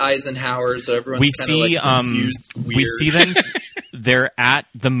pre Eisenhower, so everyone's kind of like confused. Weird. We see them. They're at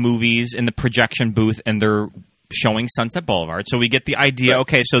the movies in the projection booth, and they're showing Sunset Boulevard. So we get the idea. Right.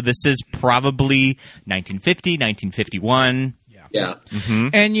 Okay, so this is probably 1950, 1951. Yeah. Mm-hmm.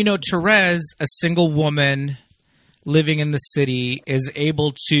 And Therese, a single woman living in the city, is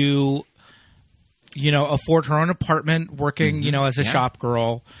able to, afford her own apartment, working, as a shop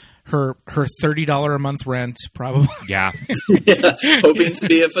girl. Her $30 a month rent, probably. Yeah. Hoping to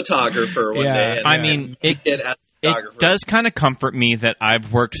be a photographer one day. And it does kind of comfort me that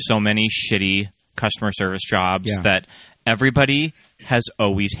I've worked so many shitty customer service jobs that everybody has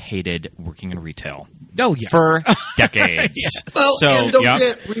always hated working in retail. Oh, yeah. For decades. Well, and don't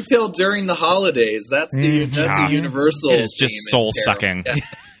forget retail during the holidays. That's a universal. It is just soul sucking. Yeah.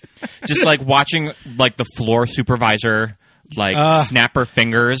 Just like watching like the floor supervisor snap her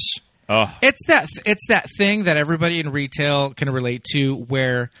fingers. Oh. It's that thing that everybody in retail can relate to,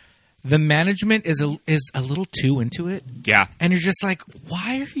 where the management is a little too into it. Yeah, and you're just like,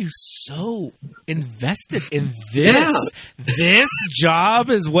 why are you so invested in this? Yeah. This job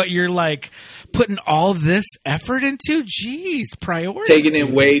is what you're like putting all this effort into. Jeez, priority. Taking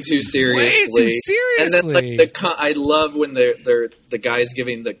it way too seriously. And then I love when the guy's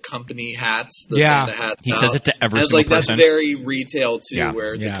giving the company hats. The hats he says it to every single person. That's very retail too,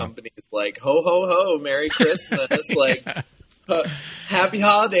 where the company's like, ho ho ho, Merry Christmas, like. Happy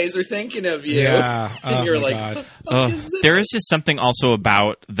holidays, are thinking of you. Yeah. And you're like, God. what the fuck is this? There is just something also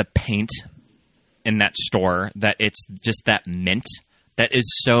about the paint in that store that it's just that mint that is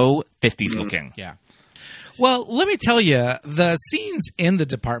so 50s looking. Yeah. Well, let me tell you, the scenes in the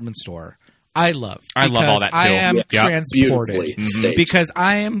department store, I love. I love all that too. I am transported because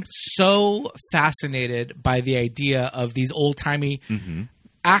I am so fascinated by the idea of these old-timey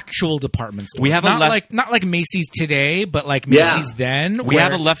actual department stores. We have not like Macy's today, but like Macy's then. We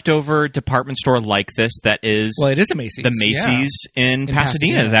have a leftover department store like this that is it is a Macy's. The Macy's in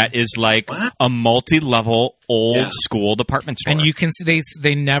Pasadena that is like a multi-level old school department store. And you can see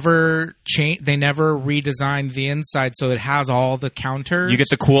they never redesigned the inside, so it has all the counters. You get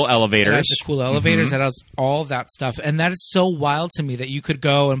the cool elevators. It has the cool elevators. That has all that stuff, and that is so wild to me that you could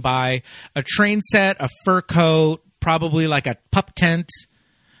go and buy a train set, a fur coat, probably like a pup tent.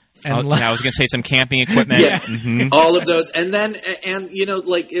 I was going to say some camping equipment. All of those. And then,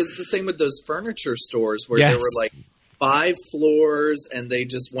 it's the same with those furniture stores where there were like 5 floors and they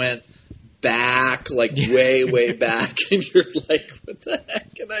just went back, like way, way back. And you're like, what the heck?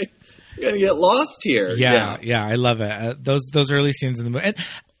 I'm going to get lost here. Yeah, I love it. Those early scenes in the movie. And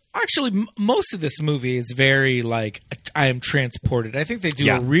actually, most of this movie is very like I am transported. I think they do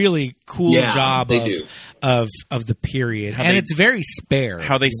a really cool job of the period, and it's very spare.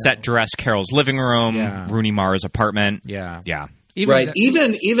 How they set dress Carol's living room, Rooney Mara's apartment. Yeah.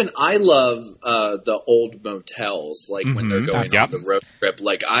 Even I love the old motels, like when they're going on the road trip.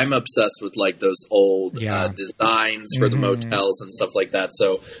 Like I'm obsessed with like those old designs for the motels and stuff like that.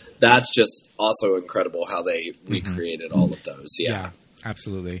 So that's just also incredible how they recreated all of those. Yeah.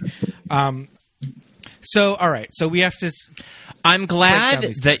 Absolutely. So, all right. So we have to. I'm glad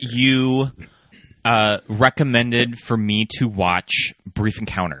that you recommended for me to watch Brief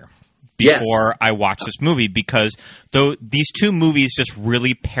Encounter before I watch this movie, because though these two movies just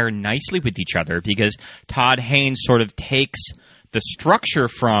really pair nicely with each other, because Todd Haynes sort of takes the structure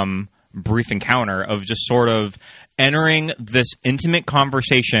from Brief Encounter of just sort of entering this intimate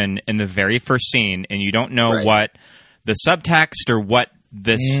conversation in the very first scene, and you don't know what the subtext or what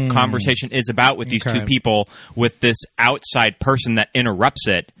this conversation is about with these two people, with this outside person that interrupts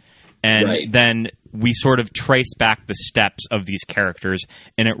it. And then we sort of trace back the steps of these characters,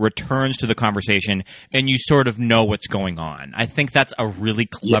 and it returns to the conversation, and you sort of know what's going on. I think that's a really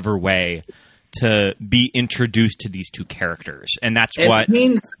clever way to be introduced to these two characters. And that's what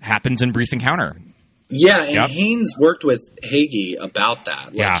happens in Brief Encounter. Yeah, and Haynes worked with Hagee about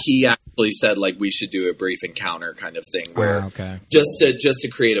that. Like he actually said, like, we should do a Brief Encounter kind of thing, where just to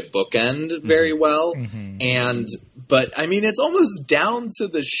create a bookend very well. But I mean, it's almost down to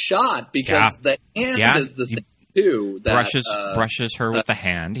the shot, because the hand is the same too. That brushes her with the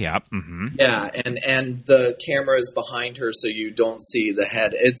hand. Yeah, and the camera is behind her, so you don't see the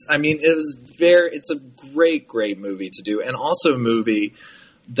head. It's a great movie to do, and also a movie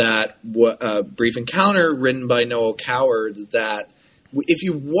that Brief Encounter, written by Noel Coward, that if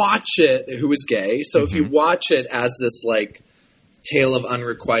you watch it, who is gay. So if you watch it as this like tale of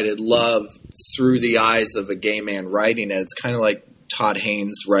unrequited love through the eyes of a gay man writing it, it's kind of like Todd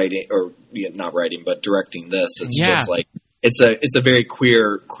Haynes writing, or not writing, but directing this. It's just like it's a very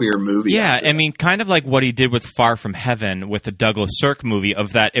queer movie. Yeah, I mean, kind of like what he did with Far From Heaven with the Douglas Sirk movie.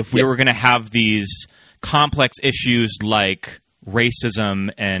 Of that, if we were going to have these complex issues like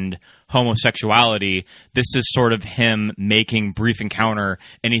racism and homosexuality, this is sort of him making Brief Encounter,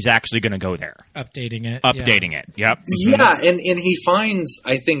 and he's actually going to go there. Updating it. Yep. Yeah, and he finds,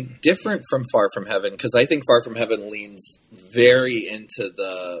 I think, different from Far From Heaven, because I think Far From Heaven leans very into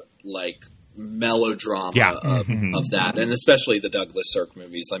the, like, melodrama of that, and especially the Douglas Sirk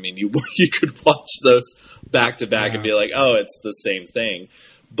movies. I mean, you could watch those back-to-back and be like, oh, it's the same thing.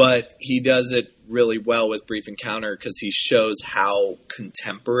 But he does it really well with Brief Encounter because he shows how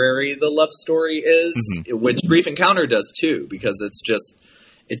contemporary the love story is, which Brief Encounter does too, because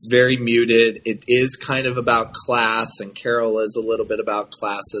it's very muted. It is kind of about class, and Carol is a little bit about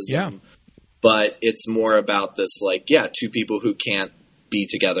classism, but it's more about this, like, two people who can't be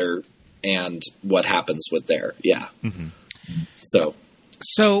together and what happens with their,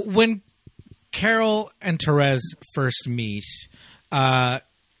 So when Carol and Therese first meet,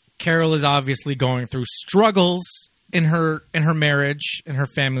 Carol is obviously going through struggles in her marriage, in her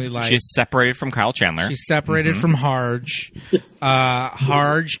family life. She's separated from Kyle Chandler. She's separated from Harge.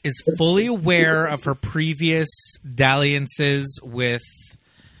 Harge is fully aware of her previous dalliances with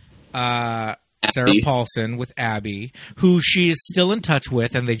Sarah Paulson, with Abby, who she is still in touch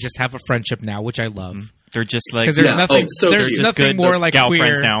with, and they just have a friendship now, which I love. They're just like, because there's nothing. There's nothing more like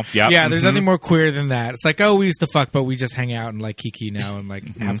queer now. Yep. Yeah, there's nothing more queer than that. It's like, oh, we used to fuck, but we just hang out and like kiki now and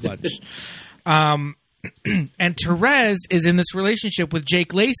like have lunch. And Therese is in this relationship with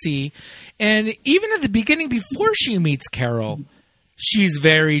Jake Lacy, and even at the beginning, before she meets Carol, she's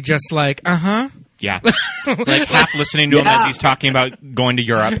very just like, yeah, like half listening to him as he's talking about going to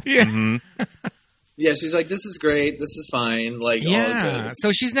Europe. Yeah. Yeah, she's like, this is great, this is fine, like, all good.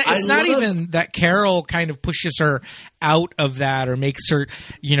 So she's not, it's not even that Carol kind of pushes her out of that or makes her,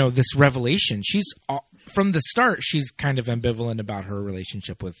 this revelation. She's, from the start, she's kind of ambivalent about her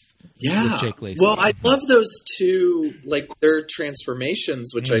relationship with Jake Lacy. Well, I love those two, like, their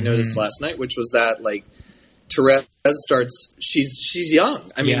transformations, which I noticed last night, which was that, like, Therese starts, she's young.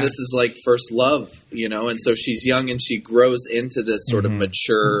 I mean, this is like first love, and so she's young and she grows into this sort of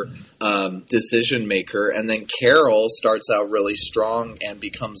mature decision maker. And then Carol starts out really strong and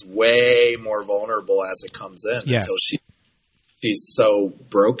becomes way more vulnerable as it comes in until she's so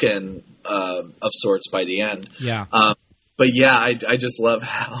broken of sorts by the end. Yeah. But I just love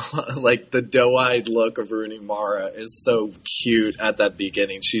how, like, the doe-eyed look of Rooney Mara is so cute at that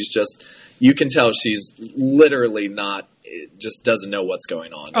beginning. She's just, you can tell she's literally not, just doesn't know what's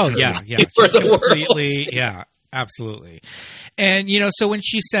going on. Oh, yeah. For the completely, world. Yeah, absolutely. And, so when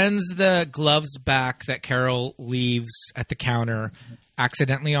she sends the gloves back that Carol leaves at the counter,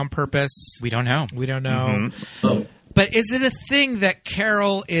 accidentally on purpose. We don't know. Oh. But is it a thing that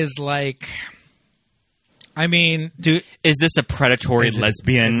Carol is like... I mean, is this a predatory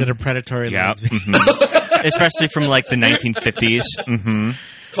lesbian? Is it a predatory lesbian? Especially from like the 1950s.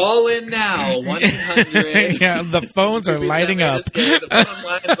 Call in now, 1-800. Yeah, the phones are lighting up. The phone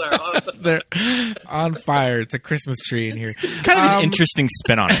lines are on. They're on fire. It's a Christmas tree in here. Kind of an interesting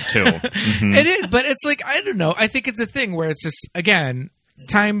spin on it too. It is, but it's like, I don't know. I think it's a thing where it's just, again,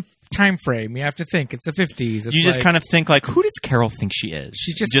 time frame. You have to think it's the 50s. You just kind of think like, who does Carol think she is?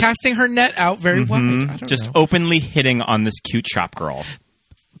 She's just casting her net out very wide. I don't know. Openly hitting on this cute shop girl.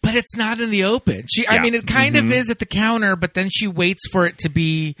 But it's not in the open. I mean, it kind of is at the counter, but then she waits for it to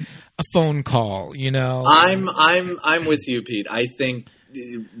be a phone call. I'm with you, Pete. I think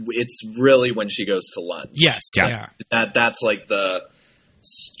it's really when she goes to lunch. Yes, yeah. That's like the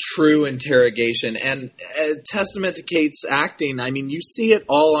true interrogation, and a testament to Kate's acting. I mean, you see it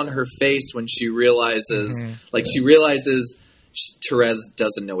all on her face when she realizes, Therese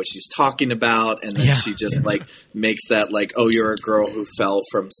doesn't know what she's talking about, and then she just like makes that like, "Oh, you're a girl who fell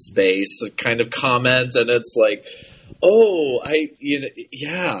from space" kind of comment, and it's like,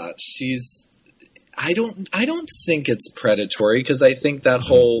 she's. I don't think it's predatory, because I think that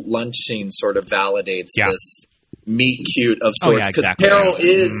whole lunch scene sort of validates this meet cute of sorts, because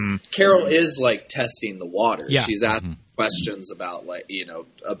Carol is like testing the waters. Yeah. She's asking questions about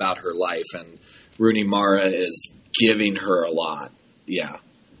about her life, and Rooney Mara is giving her a lot.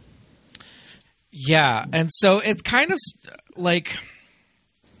 And so it's kind of like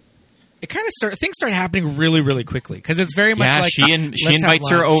things start happening really, really quickly, because it's very much like she invites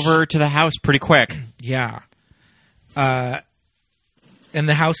her over to the house pretty quick. and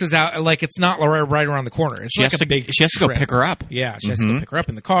the house is out. Like it's not right around the corner. It's She has to go pick her up. Yeah, she has to go pick her up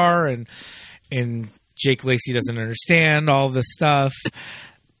in the car, and Jake Lacy doesn't understand all this stuff.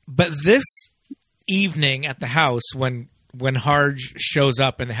 But this evening at the house, when Harge shows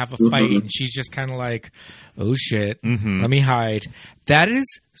up and they have a fight, and she's just kind of like, "Oh shit, let me hide." That is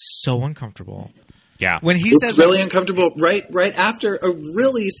so uncomfortable. Yeah, when he it's says really uncomfortable right after a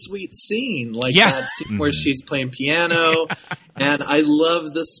really sweet scene like that scene where she's playing piano, and I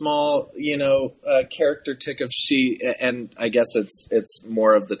love the small character tick of she, and I guess it's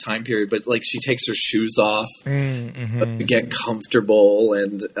more of the time period, but like she takes her shoes off to get comfortable,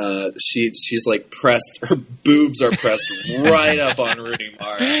 and she's like pressed, her boobs are pressed right up on Rooney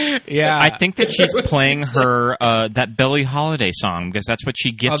Mara. Yeah, I think that she's playing her that Billie Holiday song because that's what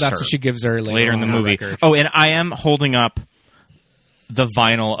she gives her. Oh, that's what she gives her later in the movie. Record. Oh, and I am holding up the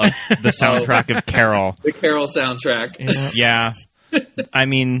vinyl of the soundtrack of Carol. The Carol soundtrack. Yeah. I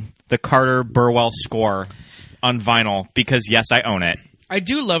mean, the Carter Burwell score on vinyl because, yes, I own it. I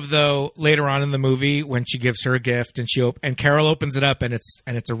do love, though, later on in the movie when she gives her a gift and Carol opens it up and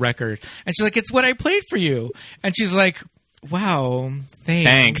it's a record. And she's like, "It's what I played for you." And she's like, "Wow,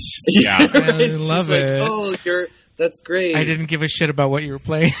 thanks." Yeah. I love she's it. Like, "Oh, that's great." I didn't give a shit about what you were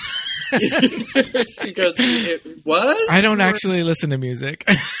playing. She goes, "What?" I don't actually listen to music.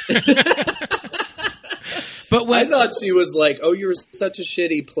 But I thought she was like, "Oh, you're such a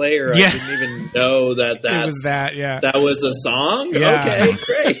shitty player. Yeah. I didn't even know that it was that. Yeah, that was a song." Yeah. Okay,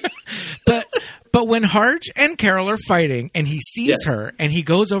 great. But when Harge and Carol are fighting, and he sees her, and he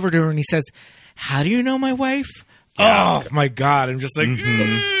goes over to her and he says, "How do you know my wife?" Yeah. Oh my god! I'm just like,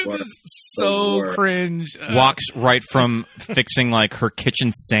 that's so cringe. Walks right from fixing like her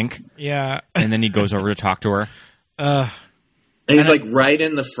kitchen sink, and then he goes over to talk to her. And he's like right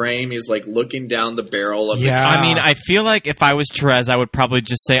in the frame. He's like looking down the barrel of the car. I mean, I feel like if I was Therese, I would probably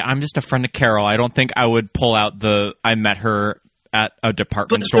just say, "I'm just a friend of Carol." I don't think I would pull out I met her at a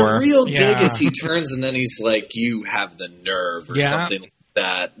department store. The real dig is he turns and then he's like, "You have the nerve," or something like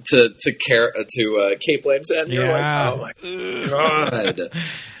that to Cate Blanchett. And you're like, "Oh my god."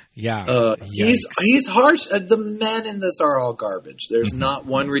 Yeah. He's harsh. The men in this are all garbage. There's not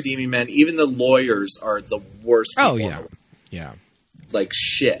one redeeming man. Even the lawyers are the worst people. Oh, yeah. Yeah. Like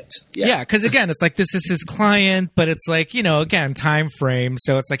shit. Yeah, because again, it's like this is his client, but it's like, again, time frame.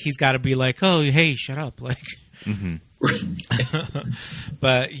 So it's like he's got to be like, "Oh, hey, shut up." Like,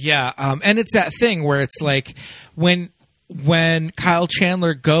 but yeah. And it's that thing where it's like when Kyle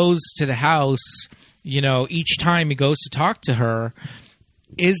Chandler goes to the house, each time he goes to talk to her,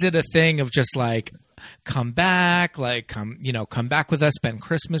 is it a thing of just like, come back, like come back with us, spend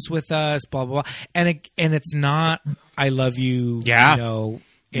Christmas with us, blah blah blah, and it's not, "I love you,"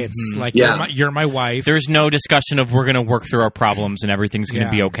 it's like, you're my wife. There's no discussion of we're going to work through our problems and everything's going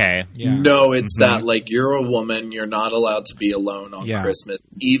to be okay. No, it's that like, you're a woman, you're not allowed to be alone on Christmas,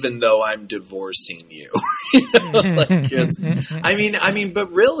 even though I'm divorcing you. I mean,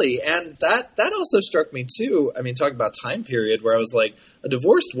 but really, and that also struck me too. I mean, talking about time period where I was like, a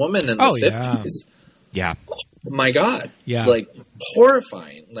divorced woman in the 50s. Yeah. Oh my God. Yeah. Like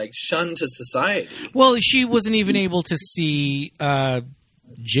horrifying, like shunned to society. Well, she wasn't even able to see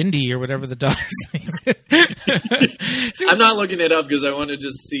Jindy or whatever the daughter's name is. I'm not looking it up because I want to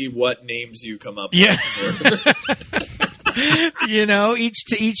just see what names you come up with. Yeah.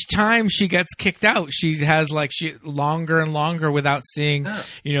 Each time she gets kicked out, she has longer and longer without seeing,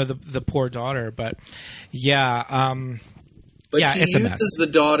 the poor daughter. But but it's a mess. uses the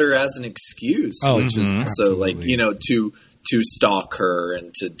daughter as an excuse, which is also absolutely. to stalk her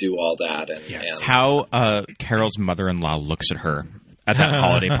and to do all that. And, and how Carol's mother-in-law looks at her at that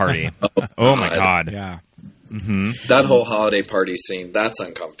holiday party. Oh my God. Yeah. That whole holiday party scene, that's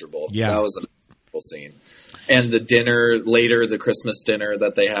uncomfortable. Yeah. That was an uncomfortable scene. And the dinner later, the Christmas dinner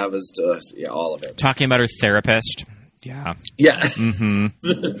that they have is just, all of it. Talking about her therapist. Yeah. Yeah.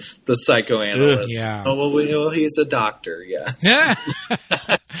 The psychoanalyst. Yeah. Oh, well, he's a doctor. Yeah. Yeah.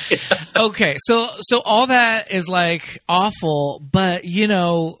 Okay. So all that is like awful, but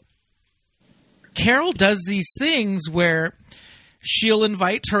Carol does these things where she'll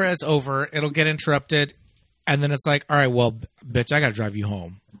invite Therese over, it'll get interrupted, and then it's like, "All right, well, bitch, I gotta drive you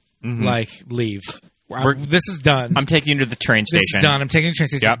home. Like, leave. This is done. I'm taking you to the train station. This is done. I'm taking you to the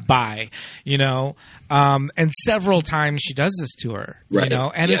train station. Yep. Bye." And several times she does this to her. Right.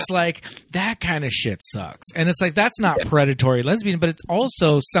 And it's like, that kind of shit sucks. And it's like, that's not predatory lesbian, but it's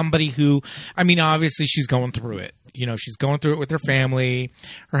also somebody who, I mean, obviously she's going through it. She's going through it with her family,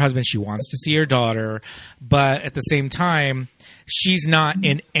 her husband. She wants to see her daughter, but at the same time, she's not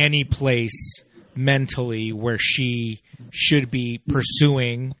in any place mentally where she should be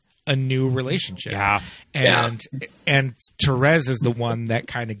pursuing a new relationship. And Therese is the one that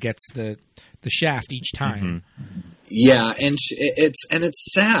kind of gets the shaft each time. Yeah, and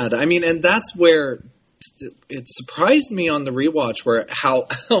it's sad. I mean, and that's where it surprised me on the rewatch where how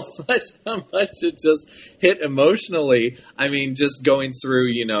much it just hit emotionally. I mean, just going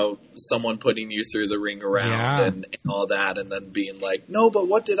through, someone putting you through the ring around and all that, and then being like, no, but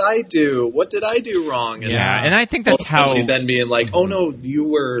what did I do? What did I do wrong? And and I think that's how then being like, oh no, you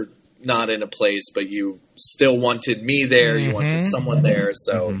were not in a place, but you still wanted me there. You wanted someone there.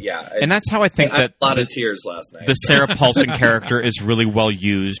 So and that's how I think that a lot of tears last night. The Sarah Paulson character is really well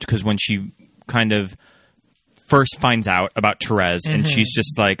used, because when she kind of first finds out about Therese and she's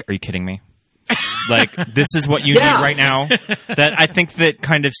just like, are you kidding me? Like, this is what you need right now? That I think that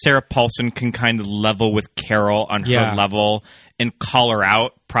kind of Sarah Paulson can kind of level with Carol on her level and call her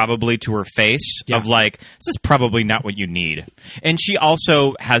out probably to her face of like, this is probably not what you need. And she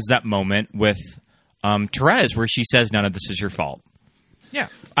also has that moment with Therese where she says, none of this is your fault. Yeah,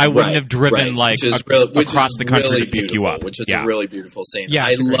 I wouldn't have driven across the country really to pick you up. Which is a really beautiful scene. Yeah,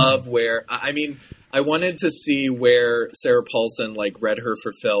 I love where I wanted to see where Sarah Paulson read her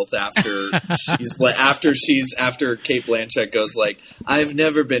for filth after after Cate Blanchett goes like, I've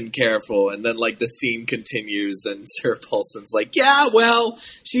never been careful, and then the scene continues and Sarah Paulson's like, yeah, well,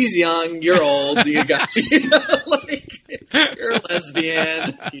 she's young, you're old, you got you're a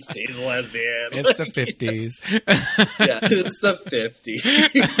lesbian, she's a lesbian. It's the 50s. Yeah, it's the 50s. We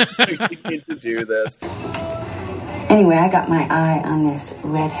need to do this. Anyway, I got my eye on this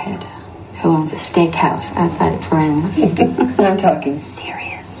redhead who owns a steakhouse outside of Ferencz. I'm talking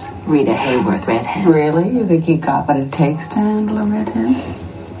serious. Rita Hayworth redhead. Really? You think you got what it takes to handle a redhead?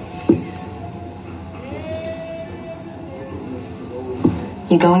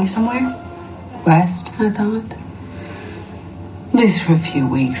 You going somewhere? West, I thought. At least for a few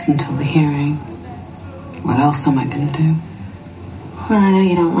weeks until the hearing. What else am I going to do? Well, I know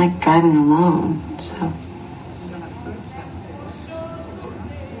you don't like driving alone, so...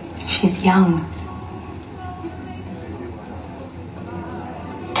 She's young.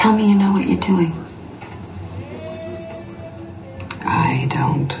 Tell me you know what you're doing. I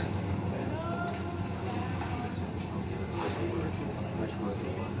don't.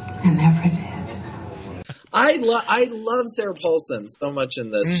 I never did. I love Sarah Paulson so much in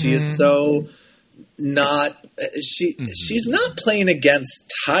this. She is so not she's not playing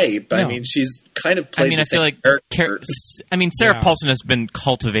against type. No. I mean, she's kind of played I feel like Sarah Paulson has been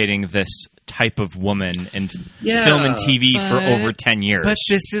cultivating this type of woman in film and TV for over 10 years. But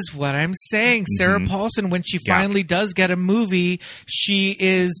this is what I'm saying. Sarah Paulson, when she finally does get a movie, she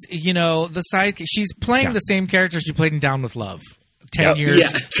is, the sidekick. She's playing the same character she played in Down with Love. 10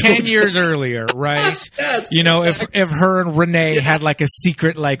 years earlier, right? If her and Renee had a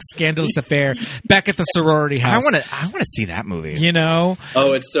secret scandalous affair back at the sorority house. I want to see that movie. Oh,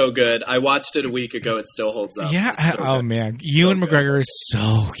 it's so good. I watched it a week ago. It still holds up. Yeah. So man, Ewan McGregor is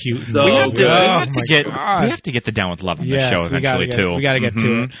so cute. So we have to get the Down with Love on the show eventually too. We got to get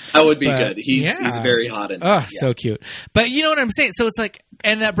to it. That would be good. He's very hot in that. So cute. But you know what I'm saying? So it's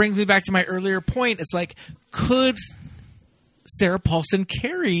and that brings me back to my earlier point. It's could Sarah Paulson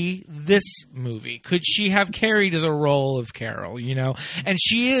carry this movie? Could she have carried the role of Carol, And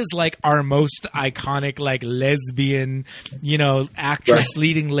she is our most iconic lesbian, actress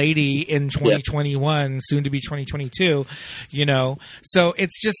leading lady in 2021, soon to be 2022, So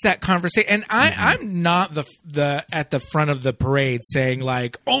it's just that conversation. And I'm not the at the front of the parade saying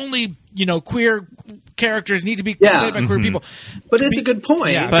only, queer characters need to be played by queer people. But it's a good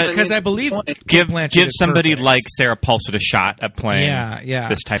point. Yeah, but because I believe give somebody like Sarah Paulson a shot at playing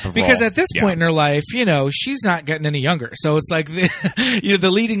this type of role. Because at this point in her life, she's not getting any younger. So it's the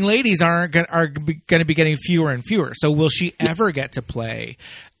leading ladies are going to be getting fewer and fewer. So will she ever get to play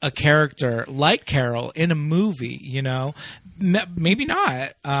a character like Carol in a movie? Maybe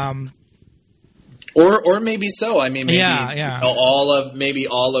not. Or maybe so. I mean, maybe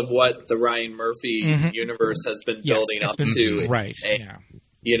all of what the Ryan Murphy universe has been building up to, right?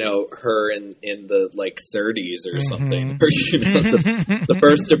 Her in the 30s or something, or the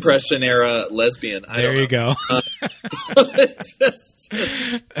first Depression era lesbian. There you go.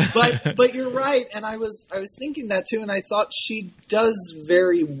 But you're right, and I was thinking that too, and I thought she does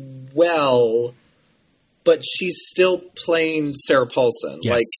very well. But she's still playing Sarah Paulson.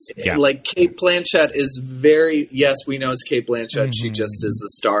 Yes. Cate Blanchett is very... Yes, we know it's Cate Blanchett. She just is a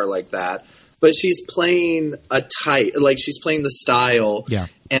star like that. But she's playing a type. She's playing the style. Yeah.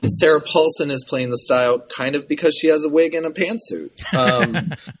 And Sarah Paulson is playing the style kind of because she has a wig and a pantsuit.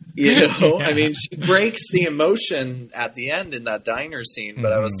 You know, I mean, she breaks the emotion at the end in that diner scene,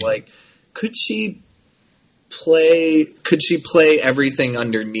 but I was like, could she play everything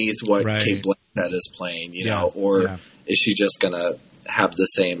underneath what Kate Blanchett is playing, you know, or is she just going to have the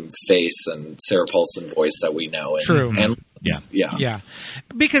same face and Sarah Paulson voice that we know? And, True. And, yeah.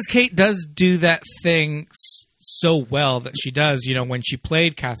 Because Kate does do that thing so well that she does, you know, when she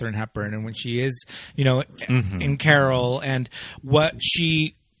played Katharine Hepburn and when she is, you know, in Carol, and what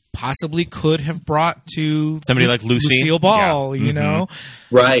she possibly could have brought to somebody like Lucille Ball, you know?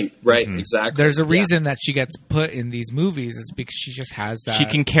 Right, exactly. There's a reason that she gets put in these movies. It's because she just has that. She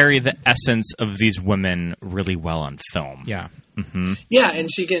can carry the essence of these women really well on film. Yeah. Yeah, and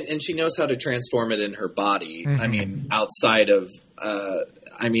she knows how to transform it in her body. I mean, outside of,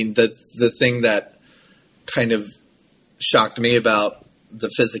 the thing that kind of shocked me about the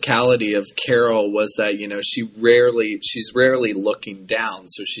physicality of Carol was that, you know, she's rarely looking down.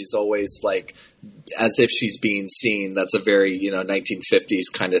 So she's always like, as if she's being seen. That's a very, you know, 1950s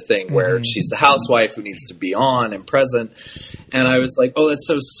kind of thing where she's the housewife who needs to be on and present. And I was like, oh, that's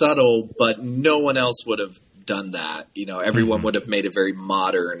so subtle, but no one else would have done that. You know, everyone would have made it very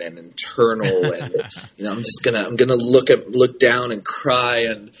modern and internal. And, you know, I'm gonna look down and cry.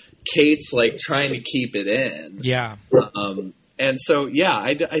 And Kate's like trying to keep it in. Yeah. And so, yeah,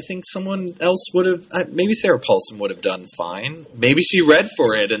 I think someone else would have, maybe Sarah Paulson would have done fine. Maybe she read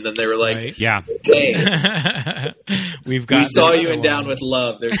for it, and then they were like, hey, we saw you in Down with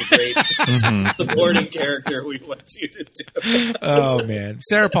Love. There's a great supporting character we want you to do. Oh, man.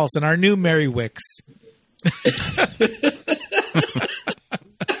 Sarah Paulson, our new Mary Wicks. I'm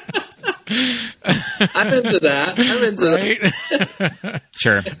into that. That.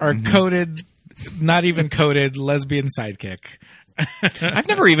 Sure. Our coded, not even coded lesbian sidekick. I've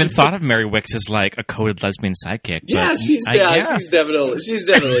never even thought of Mary Wicks as like a coded lesbian sidekick. Yeah, she's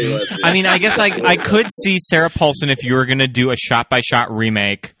definitely lesbian. I mean, I guess I could see Sarah Paulson if you were going to do a shot-by-shot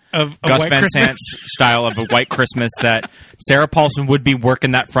remake of Gus Van Sant style of A White Christmas, that Sarah Paulson would be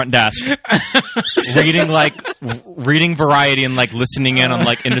working that front desk, reading Variety and like listening in on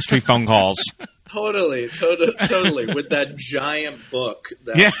like industry phone calls. Totally, with that giant book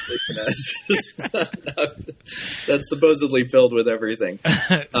that's supposedly filled with everything.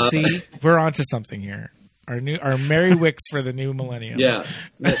 See, we're onto something here. Our Mary Wicks for the new millennium. Yeah,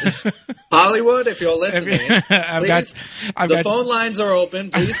 Hollywood, if you're listening, the phone lines are open.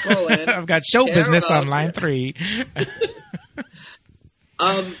 Please call in. I've got show business on line 3.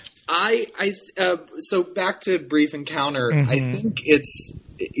 So back to Brief Encounter. I think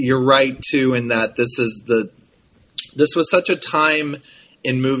you're right too in that this was such a time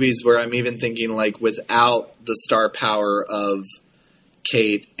in movies where I'm even thinking like without the star power of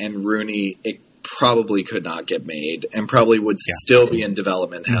Kate and Rooney, it probably could not get made and probably would still be in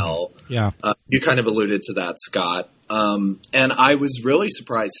development hell. Yeah. You kind of alluded to that, Scott. And I was really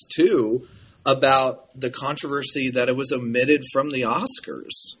surprised too about the controversy that it was omitted from the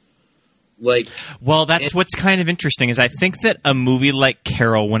Oscars. Well, that's what's kind of interesting is I think that a movie like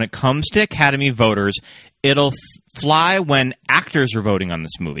Carol, when it comes to Academy voters, it'll fly when actors are voting on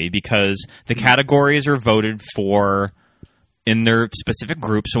this movie because the categories are voted for in their specific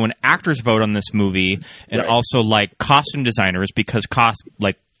group. So when actors vote on this movie, and also like costume designers, because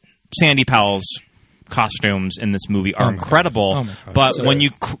like Sandy Powell's costumes in this movie are incredible, but when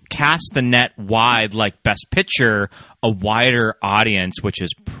you cast the net wide, like Best Picture, a wider audience, which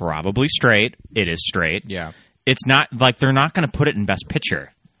is probably straight, it is straight. Yeah, it's not like they're not going to put it in Best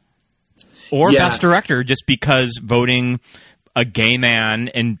Picture or Best Director just because voting a gay man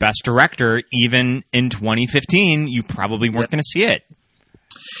in Best Director, even in 2015, you probably weren't going to see it.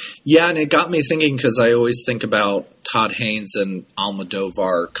 Yeah, and it got me thinking because I always think about Todd Haynes and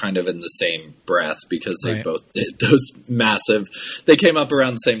Almodovar kind of in the same breath because they both did those massive. They came up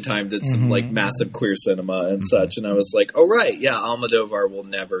around the same time, did some like massive queer cinema and such, and I was like, oh right, yeah, Almodovar will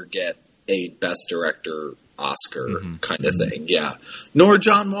never get a Best Director Oscar kind of thing, nor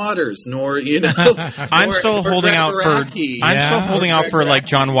John Waters, nor I'm still holding out for like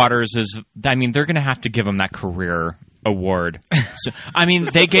John Waters is. I mean, they're going to have to give him that career award. So, I mean,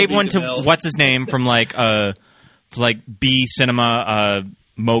 they gave one to what's his name from like B cinema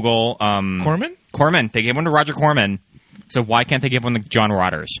mogul Corman. They gave one to Roger Corman. So why can't they give one to John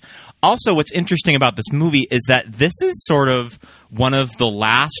Waters? Also, what's interesting about this movie is that this is sort of one of the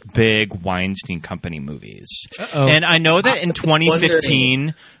last big Weinstein Company movies. And I know that in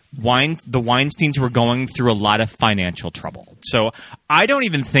 2015, the Weinsteins were going through a lot of financial trouble. So I don't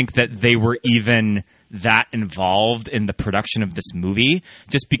even think that they were even that involved in the production of this movie,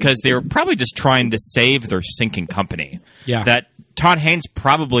 just because they were probably just trying to save their sinking company. Yeah. That Todd Haynes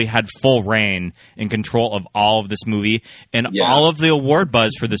probably had full reign and control of all of this movie, and all of the award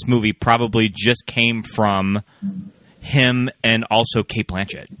buzz for this movie probably just came from him and also Cate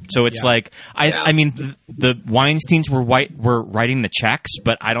Blanchett. So it's like, I mean, the Weinsteins were writing the checks,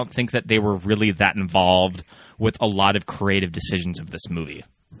 but I don't think that they were really that involved with a lot of creative decisions of this movie.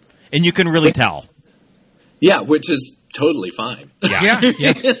 And you can really tell. Yeah, which is totally fine. Yeah.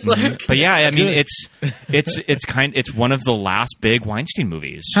 But yeah, I mean, it's one of the last big Weinstein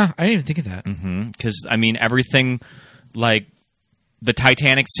movies. Huh, I didn't even think of that. Because I mean, everything like the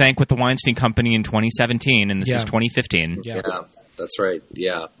Titanic sank with the Weinstein Company in 2017, and this is 2015. Yeah, that's right.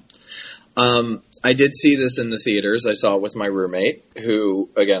 Yeah. I did see this in the theaters. I saw it with my roommate, who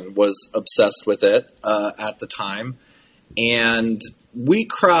again was obsessed with it at the time, and we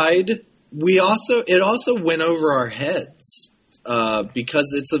cried. It also went over our heads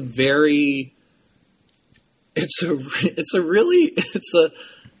because it's a very very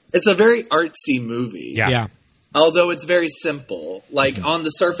artsy movie. Yeah. Although it's very simple. Like on the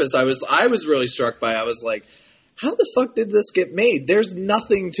surface, I was really struck by. I was like, how the fuck did this get made? There's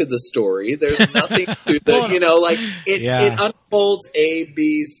nothing to the story. There's nothing to the it unfolds A,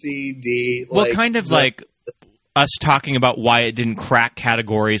 B, C, D. Well, kind of like us talking about why it didn't crack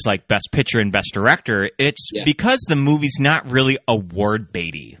categories like Best Picture and Best Director. It's because the movie's not really award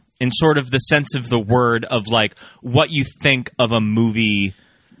baity in sort of the sense of the word of like what you think of a movie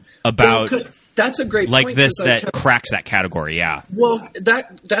about. That's a great like point, this that cracks that category. Yeah. Well,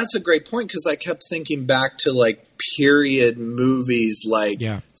 that's a great point because I kept thinking back to like period movies like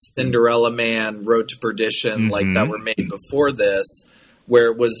Cinderella Man, Road to Perdition, like that were made before this,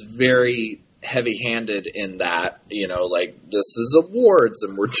 where it was very heavy-handed in that, like this is awards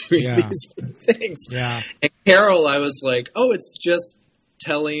and we're doing these things. Yeah. And Carol, I was like, oh, it's just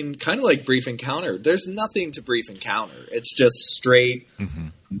telling, kind of like Brief Encounter. There's nothing to Brief Encounter. It's just straight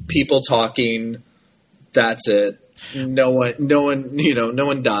people talking. That's it. No one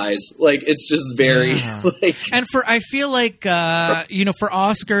dies. Like it's just very and I feel like for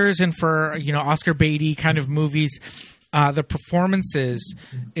Oscars and for Oscar baity kind of movies. The performances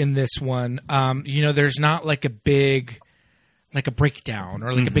in this one, there's not like a breakdown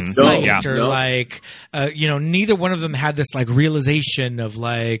or like a big fight or like, neither one of them had this like realization of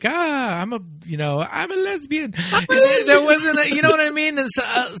like, I'm a lesbian. There wasn't, you know what I mean? And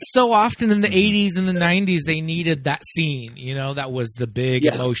so often in the 80s and the 90s, they needed that scene, that was the big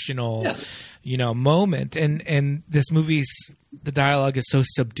emotional, moment. And this movie's, the dialogue is so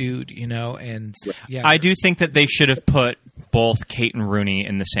subdued, and I do think that they should have put both Kate and Rooney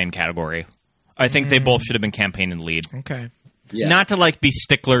in the same category. I think they both should have been campaign and lead. Okay. Yeah. Not to like be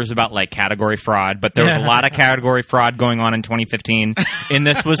sticklers about like category fraud, but there was a lot of category fraud going on in 2015, and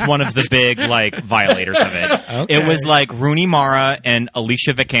this was one of the big like violators of it. Okay. It was like Rooney Mara and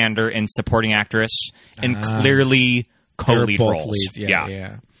Alicia Vikander in supporting actress, and clearly co-lead roles. Leads.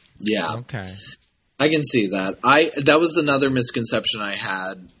 Yeah. Okay. I can see that. That was another misconception I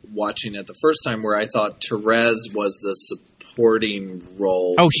had watching it the first time, where I thought Therese was the supporting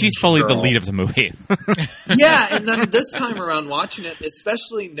role. Oh, she's fully the lead of the movie. Yeah, and then this time around watching it,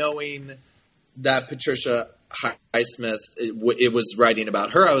 especially knowing that Patricia Highsmith, it was writing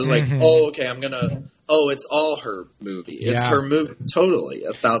about her, I was like, oh, okay, it's all her movie. It's her movie, totally,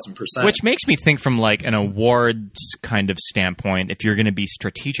 1,000%. Which makes me think from like an awards kind of standpoint, if you're going to be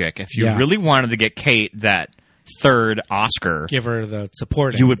strategic, if you really wanted to get Kate that third Oscar, give her the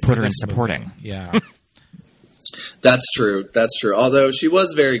supporting. You would put her in supporting. Movie. Yeah. That's true. Although she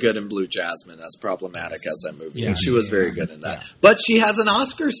was very good in Blue Jasmine, as problematic as that movie. Yeah, she was very good in that. Yeah. But she has an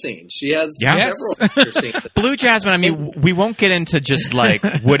Oscar scene. She has several Oscar scenes. Blue Jasmine, I mean, we won't get into just like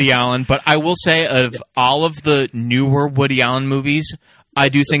Woody Allen, but I will say of all of the newer Woody Allen movies, I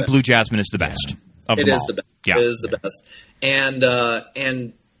do think Blue Jasmine is the best of them all. It is the best. Yeah. It is the best.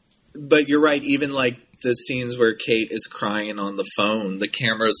 But you're right, even like the scenes where Kate is crying on the phone, the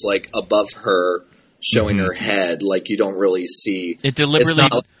camera's like above her, showing her head, like you don't really see it deliberately.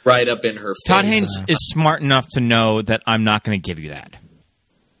 It's not right up in her face. Todd Haynes is smart enough to know that I'm not going to give you that.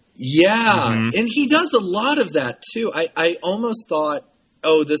 Yeah, and he does a lot of that too. I almost thought,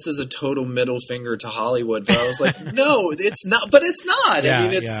 oh, this is a total middle finger to Hollywood, but I was like, no, it's not. But it's not. I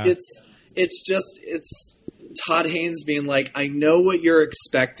mean, it's Todd Haynes being like, I know what you're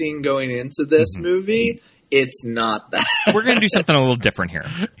expecting going into this movie. It's not that. We're going to do something a little different here.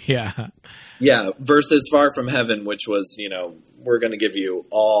 Yeah. Yeah, versus Far From Heaven, which was, we're going to give you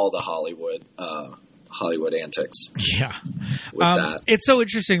all the Hollywood antics. Yeah. With that. It's so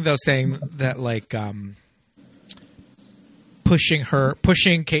interesting, though, saying that, like, pushing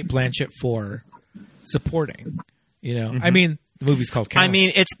Cate Blanchett for supporting, I mean, The movie's called Carol. I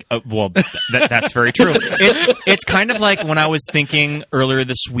mean, it's that's very true. It's kind of like when I was thinking earlier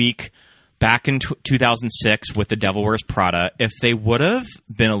this week, back in 2006 with The Devil Wears Prada, if they would have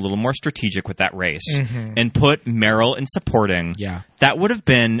been a little more strategic with that race and put Meryl in supporting, that would have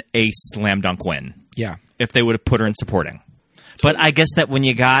been a slam dunk win. Yeah. If they would have put her in supporting. But I guess that when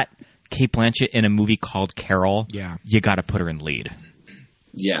you got Cate Blanchett in a movie called Carol, you got to put her in lead.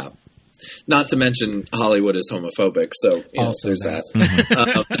 Yeah. Not to mention Hollywood is homophobic, so there's that.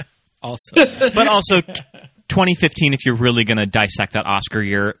 But also 2015, if you're really going to dissect that Oscar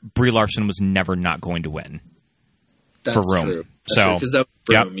year, Brie Larson was never not going to win. That's for Room. True. That's so, true, 'cause that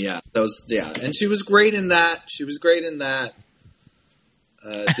was Room, that was and she was great in that.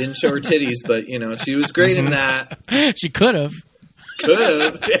 Didn't show her titties, but she was great in that. She could have.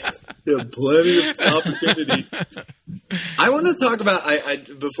 Yes. Plenty of opportunity. I want to talk about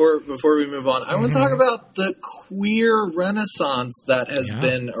before we move on. I want to talk about the queer renaissance that has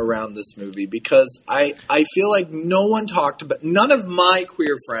been around this movie, because I feel like none of my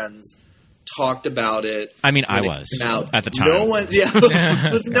queer friends talked about it. I mean, I was at the time. No one,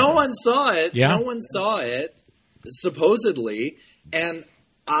 but no one saw it. Yeah. No one saw it, supposedly, and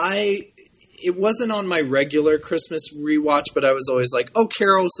it wasn't on my regular Christmas rewatch, but I was always like, oh,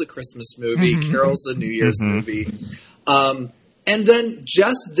 Carol's a Christmas movie. Carol's a New Year's movie. And then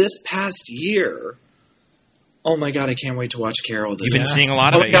just this past year, oh my God, I can't wait to watch Carol this You've been seeing a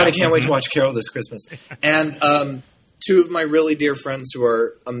lot of it. Oh my God, I can't wait to watch Carol this Christmas. And two of my really dear friends who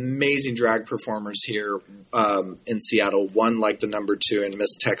are amazing drag performers here in Seattle, one like the number 2 in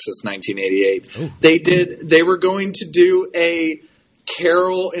Miss Texas 1988. They were going to do a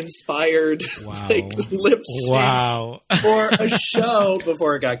Carol-inspired lip sync for a show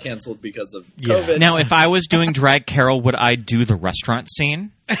before it got canceled because of COVID. Now, if I was doing drag Carol, would I do the restaurant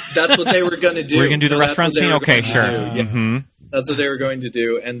scene? That's what they were going to do. We're going to do the restaurant scene? Okay, sure. That's what they were going to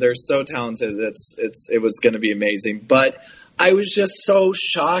do, and they're so talented. It was going to be amazing. But I was just so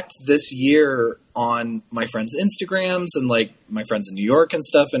shocked this year on my friends' Instagrams and like my friends in New York and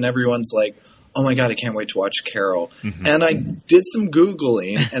stuff, and everyone's like, oh my God, I can't wait to watch Carol. And I did some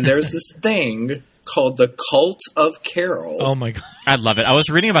Googling, and there's this thing called the Cult of Carol. Oh my God. I love it. I was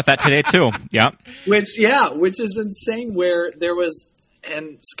reading about that today too. Yeah. Which is insane, where there was,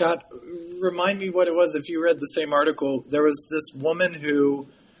 and Scott, remind me what it was if you read the same article. There was this woman who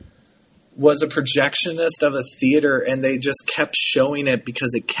was a projectionist of a theater, and they just kept showing it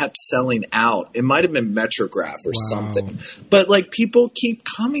because it kept selling out. It might have been Metrograph or something, but like people keep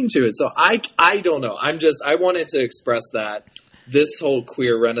coming to it. So I don't know. I wanted to express that this whole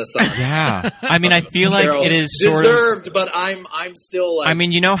queer renaissance. Yeah, I mean, I feel like it is deserved, but I'm still like. I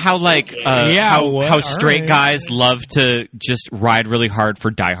mean, you know how like how straight guys love to just ride really hard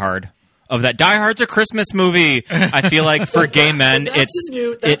for Die Hard. Of that, Die Hard's a Christmas movie. I feel like for gay men,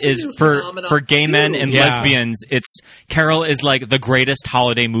 for gay men and lesbians, Carol is like the greatest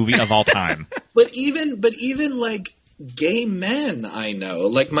holiday movie of all time. But even like gay men I know,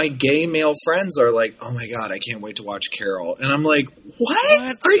 like my gay male friends are like, oh my God, I can't wait to watch Carol. And I'm like,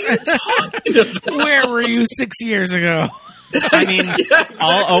 what are you talking about? Where were you 6 years ago? I mean,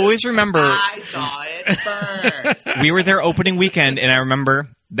 I'll always remember. I saw it first. We were there opening weekend, and I remember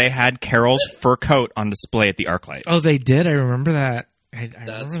they had Carol's fur coat on display at the ArcLight. Oh, they did? I remember that. I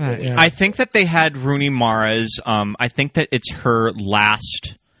remember that. Yeah. I think that they had Rooney Mara's. I think that it's her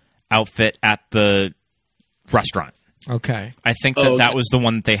last outfit at the restaurant. Okay. I think that was the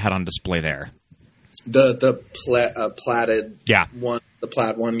one that they had on display there. The plaited one, the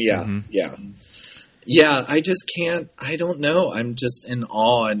plaid one, Yeah, I just can't. I don't know. I'm just in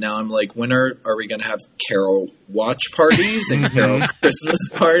awe, and now I'm like, when are we going to have Carol watch parties and Carol Christmas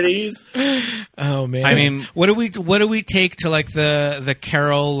parties? Oh man! I mean, what do we take to like the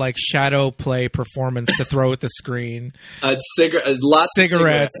Carol like shadow play performance to throw at the screen? Lots of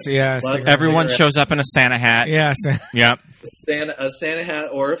cigarettes. Yeah, everyone shows up in a Santa hat. Yeah, yep. A Santa hat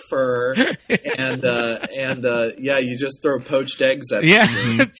or a fur, and you just throw poached eggs at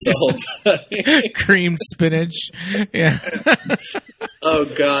the whole time. Creamed spinach. Yeah. Oh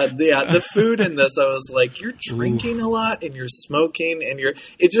God, the food in this, I was like, you're drinking a lot and you're smoking and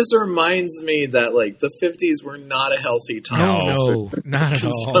it just reminds me that like the 50s were not a healthy time. No, not at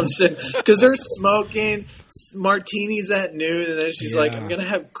all. Because they're smoking martinis at noon, and then she's like, I'm gonna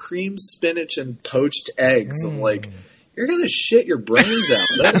have creamed spinach and poached eggs. I'm like, you're going to shit your brains out.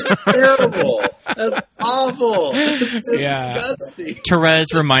 That's terrible. That's awful. It's disgusting.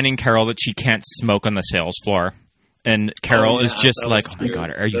 Therese reminding Carol that she can't smoke on the sales floor. And Carol is just like, oh my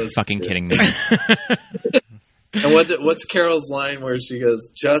God, are you fucking kidding me? And what's Carol's line where she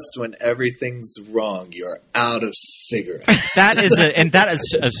goes, "Just when everything's wrong, you're out of cigarettes." That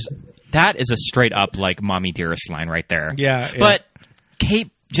is a straight up like "Mommy Dearest" line right there. Yeah. But Kate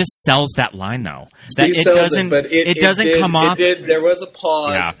just sells that line though. That She it sells doesn't. but it doesn't come off. There was a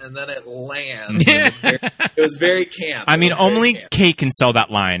pause, Yeah. and then it lands. It was very camp. I mean, It was very only camp. Kate can sell that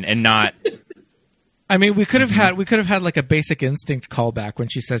line, and not. I mean, we could have had like a Basic Instinct callback when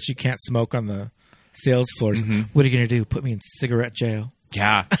she says she can't smoke on the sales floor. What are you going to do? Put me in cigarette jail?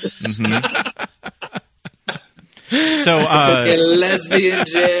 Yeah. So, in lesbian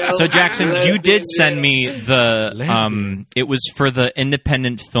jail. so Jackson, you Lesbian did send jail. me the. It was for the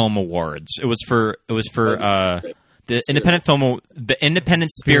Independent Film Awards. It was for the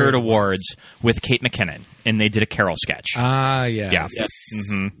Independent Spirit Awards with Kate McKinnon, and they did a Carol sketch. Ah, yes. Yeah.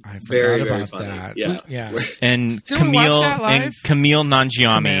 I forgot Very, about very funny. that. Yeah. And Didn't we watch that live? Camille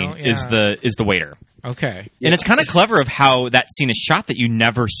Nanjiani Camille, is the waiter. Okay. And it's kind of clever of how that scene is shot that you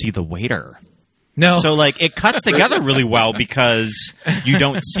never see the waiter. No. So like it cuts together really well because you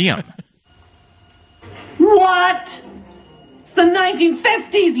don't see him. What? It's the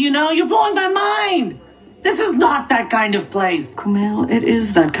 1950s, you know? You're blowing my mind. This is not that kind of place. Kumail, it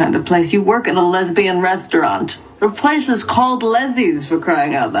is that kind of place. You work in a lesbian restaurant. The place is called Leslie's, for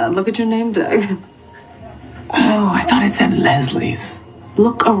crying out loud. Look at your name tag. Oh, I thought it said Leslie's.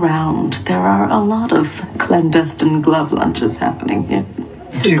 Look around. There are a lot of clandestine glove lunches happening here.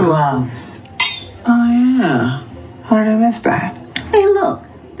 Two gloves. Oh, yeah. How did I miss that? Hey, look.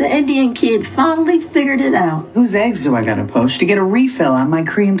 The Indian kid finally figured it out. Whose eggs do I gotta poach to get a refill on my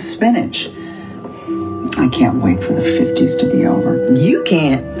creamed spinach? I can't wait for the 50s to be over. You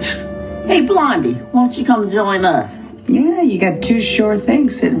can't. Hey, Blondie, why don't you come join us? Yeah, you got two sure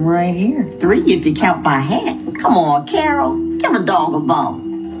things sitting right here. 3 if you count my hat. Come on, Carol. Give a dog a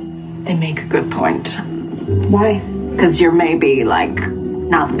bone. They make a good point. Why? Because you're maybe,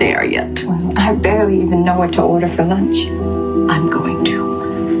 not there yet. Well, I barely even know what to order for lunch. I'm going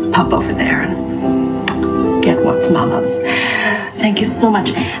to pop over there and get what's mama's. Thank you so much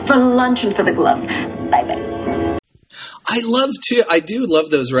for lunch and for the gloves. Bye-bye. I do love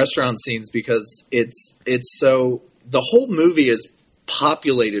those restaurant scenes because it's so, the whole movie is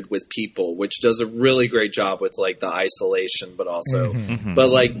populated with people, which does a really great job with like the isolation, but also, but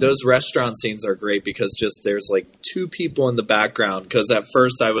like those restaurant scenes are great because just there's like two people in the background. Because at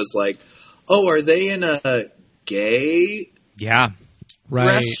first I was like, oh, are they in a gay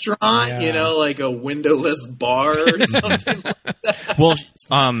restaurant? Yeah. You know, like a windowless bar or something like that. Well,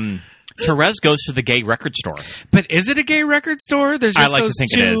 Therese goes to the gay record store. But is it a gay record store? There's just I like those to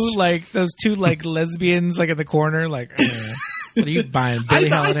think two, it is. those two lesbians in the corner. What are you buying? Billie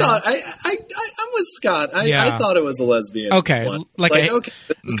Holiday? I'm with Scott. I thought it was a lesbian. Okay, one. okay,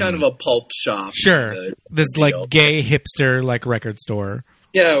 it's kind of a pulp shop. Sure, this deal. gay hipster record store.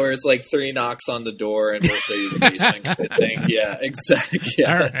 Yeah, where it's 3 knocks on the door and we'll show you the basement kind of thing. Yeah, exactly.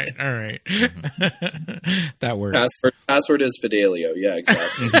 Yeah. All right. That works. Password is Fidelio. Yeah,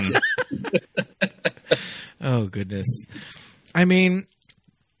 exactly. Oh, goodness. I mean,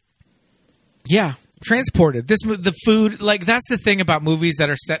 yeah, transported. The food, that's the thing about movies that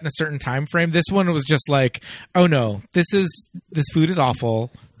are set in a certain time frame. This one was just oh no, this food is awful.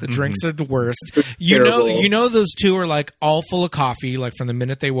 The drinks are the worst. You know, those two are all full of coffee, from the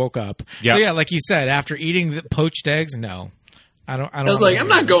minute they woke up. Yep. So yeah, like you said, after eating the poached eggs, no, I don't. I was I'm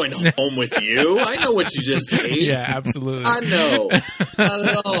not going home with you. I know what you just ate. Yeah, absolutely. I know, not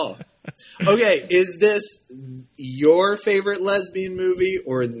at all. Okay, is this your favorite lesbian movie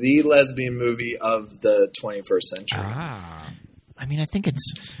or the lesbian movie of the 21st century? I mean, I think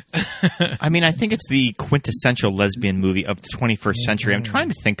it's the quintessential lesbian movie of the 21st century. I'm trying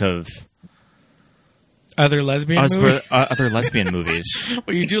to think of other lesbian movies. Other lesbian movies.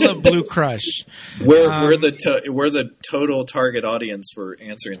 Well, you do love Blue Crush. We're the total target audience for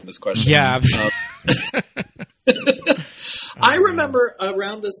answering this question. Yeah. I remember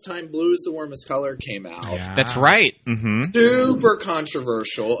around this time, Blue is the Warmest Color came out. Yeah. That's right. Mm-hmm. Super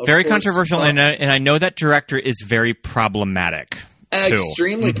controversial. Very controversial, and I know that director is very problematic.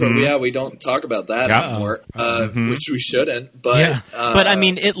 Extremely. Yeah, we don't talk about that anymore, which we shouldn't. But but I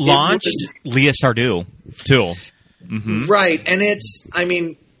mean, it launched Léa Seydoux too. Mm-hmm. Right, and it's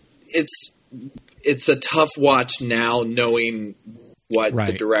a tough watch now, knowing what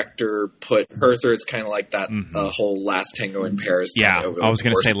the director put her through. It's kind of like that whole Last Tango in Paris. Yeah, I was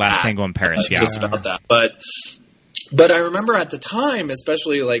going to say Last Tango in Paris. Yeah, just about that. But I remember at the time,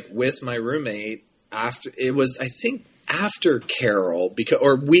 especially with my roommate, after after Carol,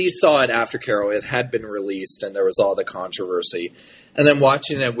 or we saw it after Carol. It had been released, and there was all the controversy. And then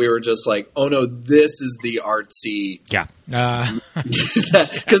watching it, we were just like, "Oh no, this is the artsy." Yeah,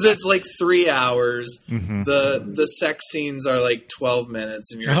 because it's like 3 hours. Mm-hmm. The sex scenes are like 12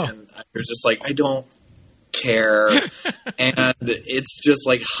 minutes, and you're just like, I don't care. And it's just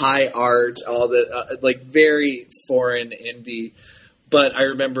like high art, all the like very foreign indie. But I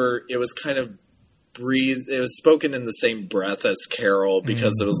remember it was kind of it was spoken in the same breath as Carol,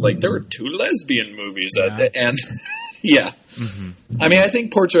 because it was like there were 2 lesbian movies and yeah. Mm-hmm. I mean, I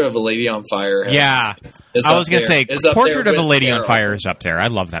think Portrait of a Lady on Fire I was going to say Portrait of a Lady on Fire is up there. I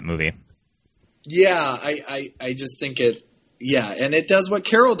love that movie. Yeah, I just think and it does what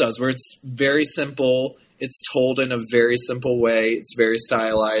Carol does, where it's very simple, it's told in a very simple way, it's very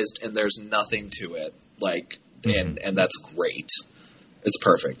stylized, and there's nothing to it. Like and that's great. It's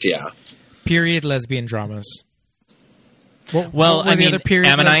perfect, yeah. Period lesbian dramas. What I mean, the other period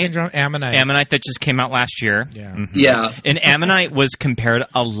Ammonite that just came out last year. Yeah. Mm-hmm. Yeah. And Ammonite was compared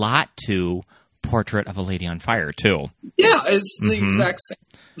a lot to Portrait of a Lady on Fire, too. Yeah, it's the exact same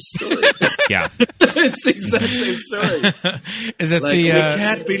story. Yeah. It's the exact same story. Is it like, we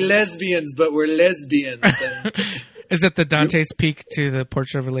can't be lesbians, but we're lesbians. Is it the Dante's Peak to the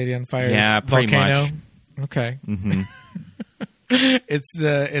Portrait of a Lady on Fire? Yeah, pretty volcano? much. Okay. Mm-hmm. It's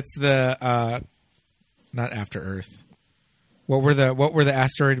the not After Earth. What were the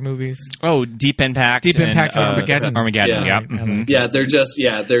asteroid movies? Oh, Deep Impact. And Armageddon. Armageddon. Yeah. Yeah. Mm-hmm. Yeah, they're just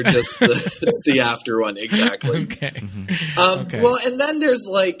it's the after one, exactly. Okay. Okay. Well, and then there's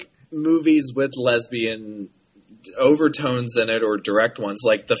like movies with lesbian overtones in it, or direct ones,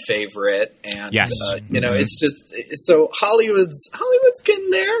 like The Favorite, and it's just so Hollywood's getting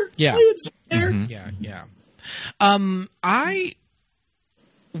there. Yeah, Hollywood's getting there. Mm-hmm. Yeah. I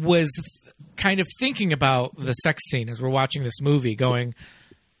was kind of thinking about the sex scene as we're watching this movie, going,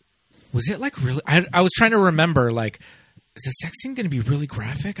 was it like really? I was trying to remember, like, is the sex scene going to be really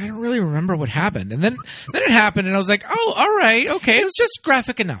graphic? I don't really remember what happened, and then it happened, and I was like, oh, all right, okay, it was just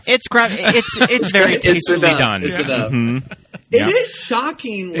graphic enough. It's graphic. It's very tastefully done. It's enough. Mm-hmm. It is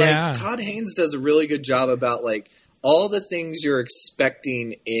shocking. Like Todd Haynes does a really good job about like all the things you're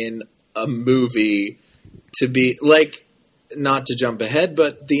expecting in a movie to be like. Not to jump ahead,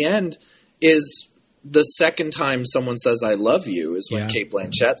 but the end is the second time someone says "I love you" is when Cate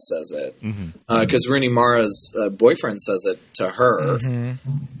Blanchett says it, because Rooney Mara's boyfriend says it to her. Mm-hmm.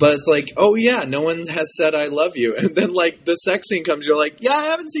 But it's like, oh yeah, no one has said "I love you," and then like the sex scene comes, you're like, yeah, I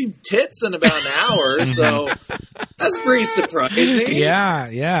haven't seen tits in about an hour, so that's pretty surprising.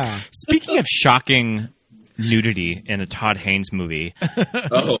 Yeah. Speaking of shocking nudity in a Todd Haynes movie,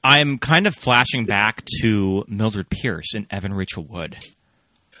 I'm kind of flashing back to Mildred Pierce and Evan Rachel Wood.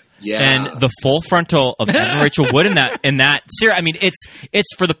 Yeah. And the full frontal of Evan Rachel Wood in that series. I mean,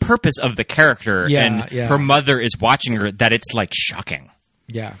 it's for the purpose of the character, and her mother is watching her, that it's like shocking.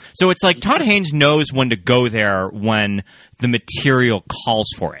 Yeah. So it's like Todd Haynes knows when to go there when the material calls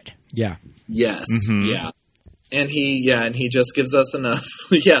for it. Yeah. Yes. Mm-hmm. Yeah. And he just gives us enough,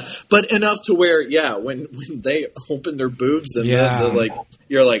 but enough to where, when they open their boobs and this, like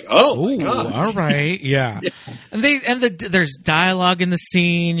you're like, oh my God. All right, yeah. And there's dialogue in the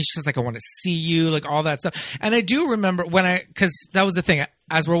scene. She's like, I want to see you, like all that stuff. And I do remember because that was the thing.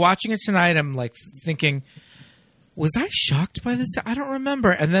 As we're watching it tonight, I'm like thinking, was I shocked by this? I don't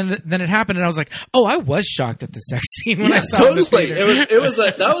remember. And then it happened, and I was like, "Oh, I was shocked at the sex scene when I saw it." Totally.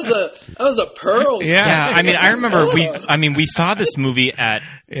 That was a pearl. Yeah. I mean, I remember we saw this movie at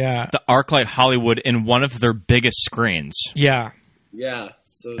the ArcLight Hollywood in one of their biggest screens. Yeah. Yeah.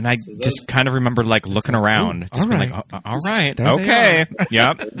 And I just kind of remember like looking around, just being like, all right, okay,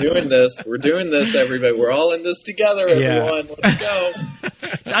 yep. We're doing this, everybody. We're all in this together, everyone. Let's go.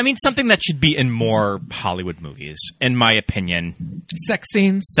 I mean, something that should be in more Hollywood movies, in my opinion. Sex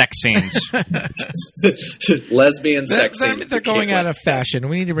scenes. Lesbian sex scenes. They're going out of fashion.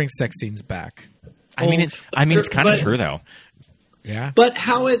 We need to bring sex scenes back. I mean, it's kind of true though. Yeah. But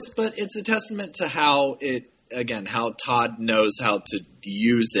it's a testament to how Todd knows how to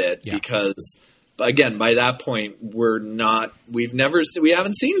use it, because again, by that point we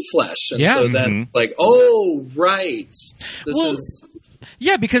haven't seen flesh, and so then like, oh right,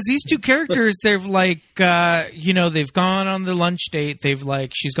 because these two characters, they've like they've gone on the lunch date,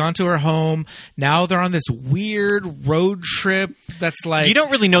 she's gone to her home, now they're on this weird road trip that's like, you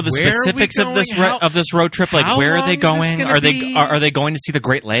don't really know the specifics of this road trip, like where are they going? Are they going to see the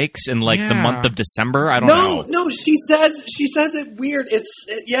Great Lakes in like the month of December? I don't know. No, she says it weird.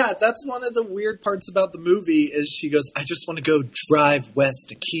 That's one of the weird parts about the movie is she goes, I just want to go drive west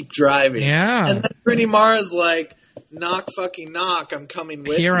to keep driving. Yeah. And then Rooney Mara's like, knock, fucking knock, I'm coming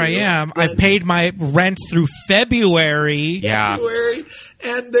with Here you. I am. Then I paid my rent through February. February,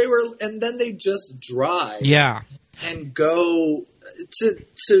 and then they just drive. Yeah. And go to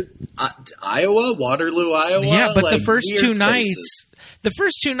Iowa, Waterloo, Iowa. Yeah, but like the first weird two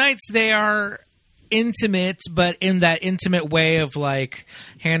nights, they are intimate, but in that intimate way of like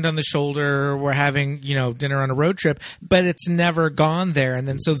hand on the shoulder, we're having, dinner on a road trip, but it's never gone there. And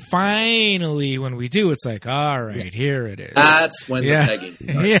then so finally when we do, it's like, all right, here it is. That's when the pegging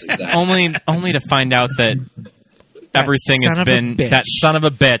starts. Exactly. Only to find out that everything has been that son of a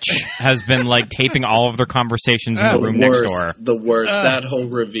bitch has been like taping all of their conversations in the room next door. The worst. That whole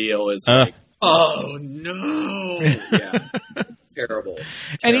reveal is like, oh no, yeah, terrible.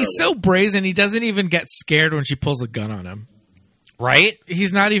 And he's so brazen. He doesn't even get scared when she pulls a gun on him. Right?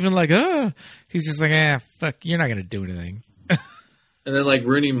 He's not even like, he's just like, fuck, you're not gonna do anything. And then like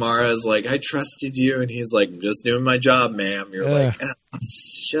Rooney Mara is like, I trusted you, and he's like, I'm just doing my job, ma'am. You're like,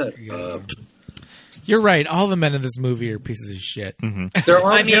 shut up. You're right. All the men in this movie are pieces of shit. Mm-hmm. They're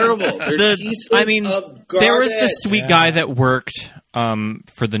all terrible. They're pieces of garbage. There was the sweet guy that worked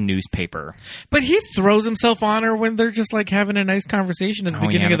for the newspaper. But he throws himself on her when they're just like having a nice conversation at the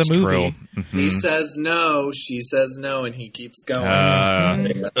beginning of the movie. Mm-hmm. He says no, she says no, and he keeps going.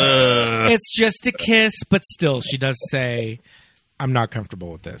 It's just a kiss, but still, she does say, I'm not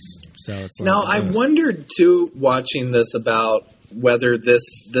comfortable with this. So it's like, now, I wondered, too, watching this about whether this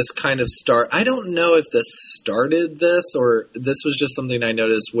kind of I don't know if this started this or this was just something I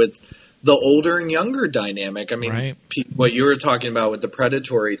noticed with the older and younger dynamic. I mean, what you were talking about with the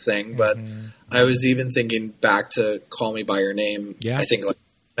predatory thing, but I was even thinking back to Call Me By Your Name, I think like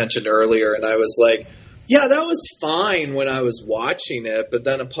I mentioned earlier, and I was like, yeah, that was fine when I was watching it, but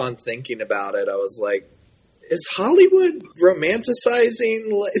then upon thinking about it, I was like, is Hollywood romanticizing?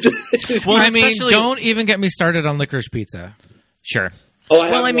 Well, I mean, don't even get me started on Licorice Pizza. Sure.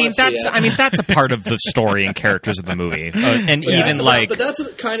 That's a part of the story and characters of the movie, and but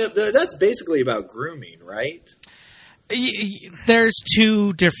that's basically about grooming, right? There's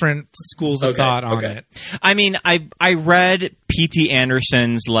two different schools of thought on it. I mean, I read P.T.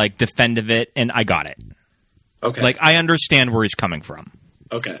 Anderson's like defend of it, and I got it. Okay, like I understand where he's coming from.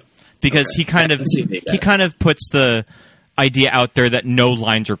 Okay, because he kind of puts the idea out there that no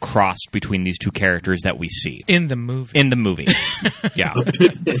lines are crossed between these two characters that we see in the movie. Yeah. In the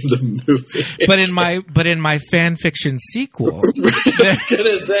movie. But in my fan fiction sequel, I was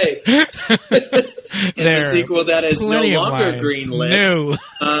gonna say in the sequel that is no longer greenlit. No.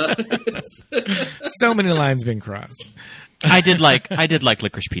 So many lines being crossed. I did like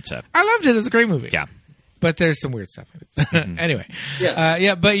Licorice Pizza. I loved it. It was a great movie. Yeah. But there's some weird stuff in it. Mm-hmm. Anyway. Yeah.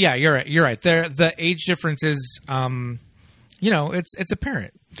 You're right. The age difference is it's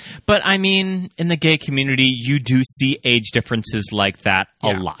apparent. But I mean, in the gay community, you do see age differences like that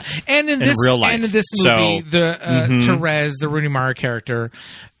a lot. And in real life. And in this movie, Therese, the Rooney Mara character,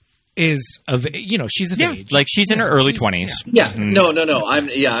 is she's of age. Like she's in her early 20s. Yeah. No.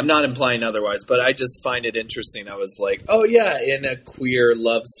 I'm not implying otherwise, but I just find it interesting. I was like, oh yeah, in a queer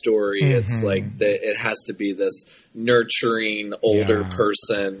love story, it's like it has to be this nurturing older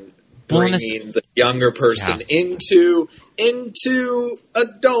person bringing the younger person into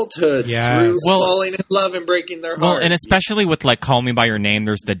adulthood through falling in love and breaking their heart. Well, and especially with like Call Me By Your Name,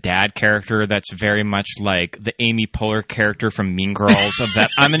 there's the dad character that's very much like the Amy Poehler character from Mean Girls of that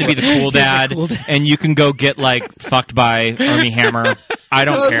I'm going to be the cool dad, and you can go get like fucked by Armie Hammer. I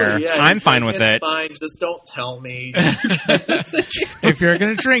don't care. Yeah, I'm fine with it. Fine, just don't tell me. If you're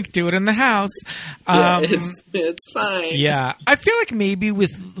going to drink, do it in the house. It's fine. Yeah, I feel like maybe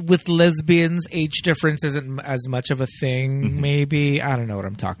with lesbians, age difference isn't as much of a thing. Maybe I don't know what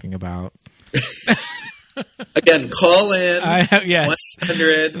I'm talking about. Again, call in.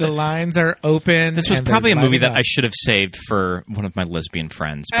 100. The lines are open. This was probably a movie that I should have saved for one of my lesbian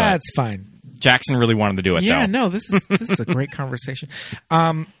friends. But that's fine. Jackson really wanted to do it. Yeah, though. No, this is a great conversation.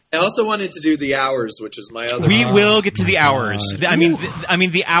 I also wanted to do The Hours, which is my other. We will get to The Hours. I mean,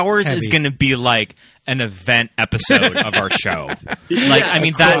 The Hours is going to be like an event episode of our show.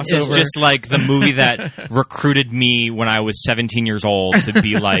 That is just like the movie that recruited me when I was 17 years old to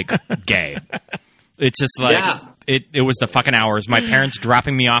be like gay. It's just like it was the fucking Hours. My parents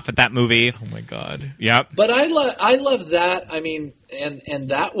dropping me off at that movie. Oh my god. Yep. But I love that. I mean, and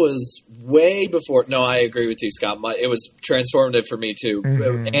that was way before. No, I agree with you, Scott. It was transformative for me too.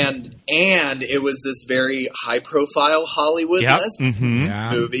 Mm-hmm. And it was this very high profile Hollywood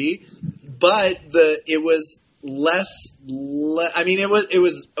lesbian movie. But it was less. I mean, it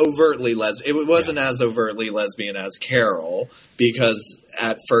was overtly lesbian. It wasn't as overtly lesbian as Carol because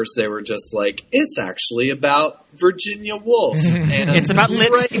at first they were just like, it's actually about Virginia Woolf. And it's about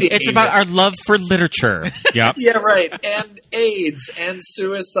it's about our love for literature. Yep. Yeah, right. And AIDS and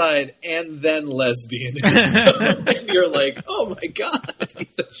suicide and then lesbianism. And you're like, oh my God.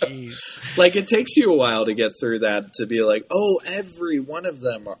 Jeez. Like, it takes you a while to get through that, to be like, oh, every one of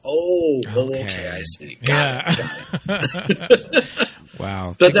them are, okay, I see. Got it.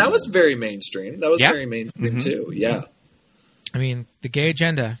 Wow. But that was very mainstream. That was very mainstream too. Yeah. I mean, the gay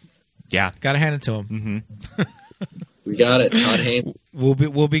agenda. Yeah. Got to hand it to him. We got it. Todd Haynes. We'll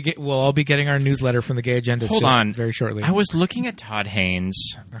all be getting our newsletter from the gay agenda. Hold on. Very shortly. I was looking at Todd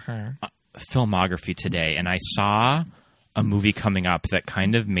Haynes' filmography today, and I saw a movie coming up that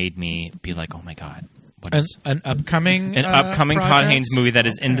kind of made me be like, oh my God. What is an upcoming Todd Haynes movie that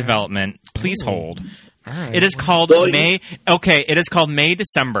is in development. Please hold. Right. It is called May. Okay, it is called May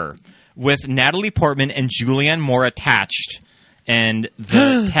December, with Natalie Portman and Julianne Moore attached. And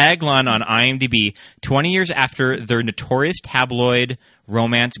the tagline on IMDb: 20 years after their notorious tabloid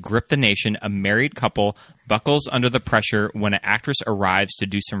romance gripped the nation, a married couple buckles under the pressure when an actress arrives to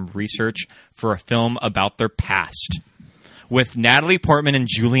do some research for a film about their past. With Natalie Portman and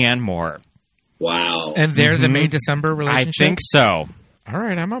Julianne Moore. Wow. And they're the May-December relationship? I think so. All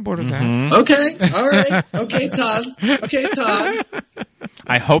right, I'm on board with that. Okay, all right. Okay, Todd.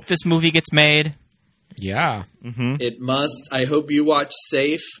 I hope this movie gets made. Yeah. It must. I hope you watch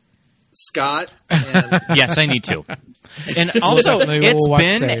Safe, Scott. And yes, I need to. And also, it's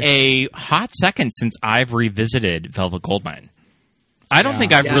been a hot second since I've revisited Velvet Goldmine. I don't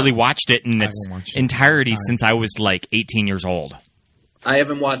think I've really watched it in its entirety since I was like 18 years old. I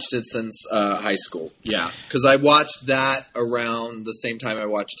haven't watched it since high school. Yeah, because I watched that around the same time I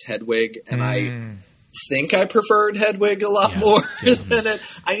watched Hedwig, and I think I preferred Hedwig a lot more than it.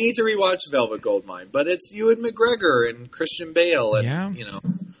 I need to rewatch Velvet Goldmine, but it's Ewan McGregor and Christian Bale, and you know,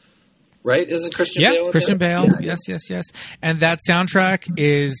 right? Isn't Christian Bale? Yeah, Christian Bale. Yeah. Yes. And that soundtrack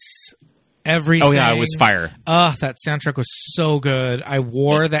is everything. Oh yeah, it was fire. That soundtrack was so good. I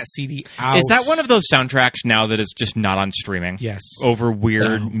wore that CD out. Is that one of those soundtracks now that is just not on streaming? Yes. Over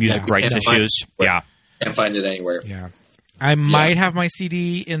weird music rights issues. Can't find it anywhere. Yeah. I might have my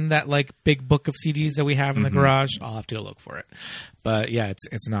CD in that like big book of CDs that we have in the garage. I'll have to go look for it. But yeah,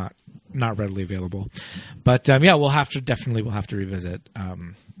 it's not readily available. But we'll have to revisit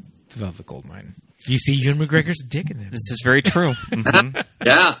the Velvet Goldmine. You see Ewan McGregor's dick in this. This is very true.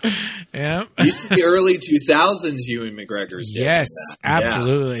 Yeah. You see the early 2000s Ewan McGregor's dick. Yes,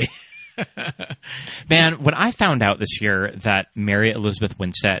 absolutely. Man, when I found out this year that Mary Elizabeth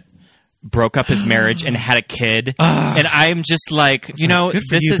Winstead broke up his marriage and had a kid, and I'm just like,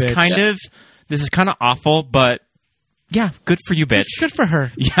 this is kind of awful, but yeah, good for you, bitch. Good for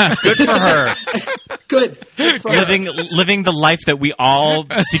her. Yeah, good for her. Good for living the life that we all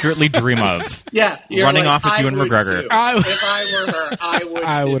secretly dream of. Yeah, running off with Ewan McGregor. If I were her,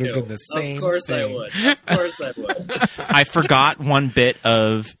 I would have done the same. Of course I would. I forgot one bit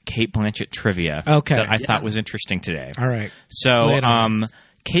of Cate Blanchett trivia that I thought was interesting today. All right. So,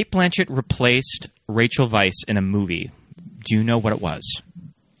 Cate Blanchett replaced Rachel Weisz in a movie. Do you know what it was?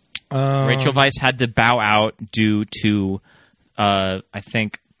 Rachel Weisz had to bow out due to, I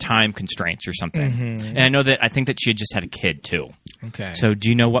think, time constraints or something. And I think that she had just had a kid, too. Okay. So do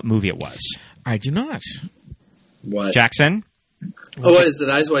you know what movie it was? I do not. What? Jackson? Oh, is it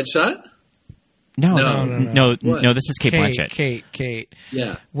Eyes Wide Shut? No, this is Cate Blanchett. Kate.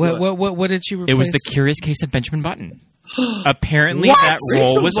 Yeah. What did she replace? It was The Curious Case of Benjamin Button. Apparently that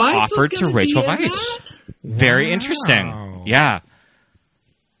role was offered to Rachel Weisz. Very interesting. Yeah.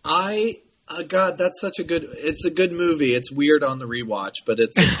 God, that's it's a good movie. It's weird on the rewatch, but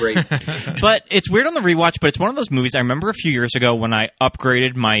it's a great movie. But it's weird on the rewatch, but it's one of those movies I remember a few years ago when I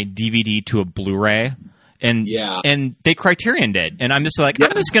upgraded my DVD to a Blu-ray. And they Criterioned it. And I'm just like,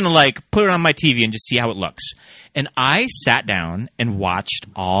 I'm just going to put it on my TV and just see how it looks. And I sat down and watched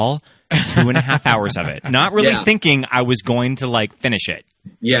all 2.5 hours of it, not really thinking I was going to finish it.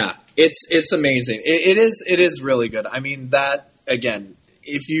 Yeah, it's amazing. It is really good. I mean, that again,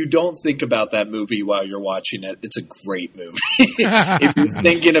 if you don't think about that movie while you're watching it, it's a great movie. If you're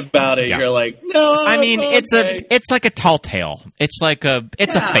thinking about it, you're like, no. I mean, it's like a tall tale. It's a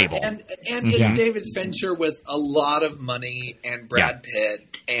fable, and it's David Fincher with a lot of money and Brad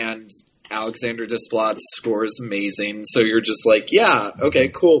Pitt and Alexander Desplat's score is amazing. So you're just like, yeah, okay,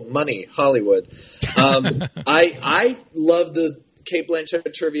 cool, money, Hollywood. I love the Cate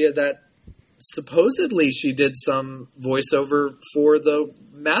Blanchett trivia that supposedly she did some voiceover for the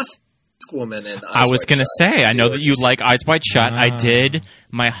Mask woman in Eyes I was going to say, I know that you like Eyes Wide Shut. I did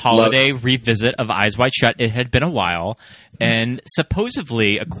my holiday revisit of Eyes Wide Shut. It had been a while. And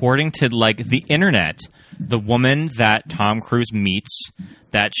supposedly, according to like the internet, the woman that Tom Cruise meets,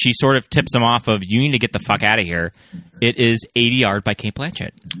 that she sort of tips him off of, you need to get the fuck out of here. It is 80 Yard by Cate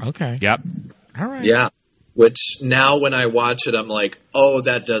Blanchett. Okay. Yep. All right. Yeah. Which now when I watch it, I'm like, oh,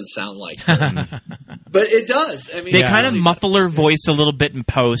 that does sound like her. But it does. I mean, they kind of muffle her voice a little bit in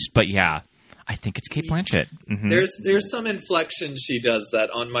post, but yeah, I think it's Cate Blanchett. Mm-hmm. There's some inflection she does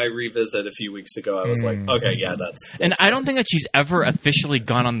that on my revisit a few weeks ago. I was like, okay, yeah, that's and I don't think that she's ever officially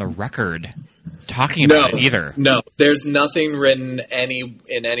gone on the record talking about it either. No, there's nothing written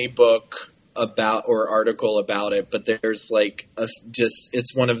in any book about or article about it, but there's like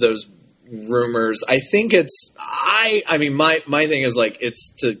it's one of those rumors. I think I mean my thing is like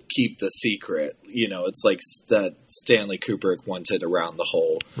it's to keep the secret. You know, it's like that Stanley Kubrick wanted around the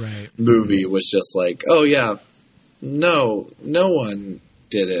whole movie was just like, oh yeah, no one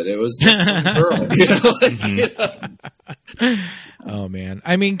did it. It was just some girl. Oh man,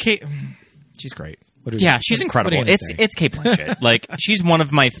 I mean, Kate, she's great. She's incredible. It's Cate Blanchett. Like she's one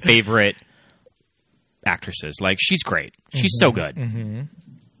of my favorite actresses. Like she's great. She's so good. Mm-hmm.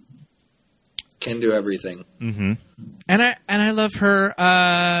 Can do everything. Mm-hmm. And I love her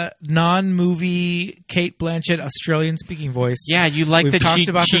non-movie Cate Blanchett Australian speaking voice. Yeah, you like We've that talked she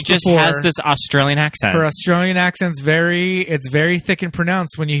about this just before. has this Australian accent. Her Australian accent's very thick and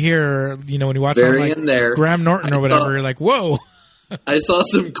pronounced when you hear, when you watch her like in there. Graham Norton or whatever, you're like, whoa. I saw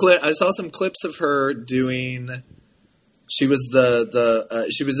some clips of her doing. She was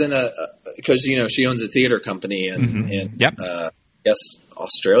she was in because she owns a theater company in yes,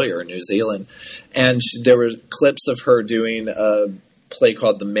 Australia or New Zealand, and there were clips of her doing a play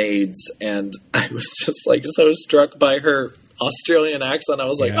called The Maids, and I was just like so struck by her Australian accent. I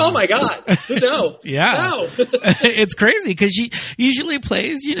was like, oh my god, no, no. It's crazy because she usually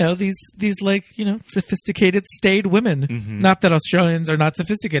plays these like sophisticated staid women. Mm-hmm. Not that Australians are not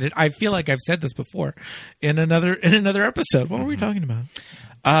sophisticated. I feel like I've said this before in another episode. What were we talking about?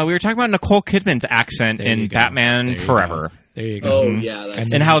 We were talking about Nicole Kidman's accent in Batman Forever. There you go. Oh yeah,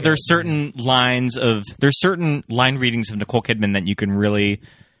 and how there's certain line readings of Nicole Kidman that you can really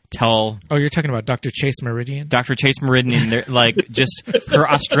tell. Oh, you're talking about Dr. Chase Meridian? Dr. Chase Meridian, like just her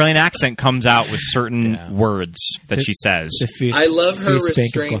Australian accent comes out with certain words that she says. I love her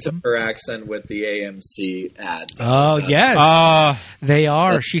restraint of her accent with the AMC ad. Oh yes, they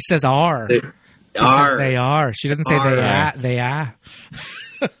are. She says "are." They are. She doesn't say they are.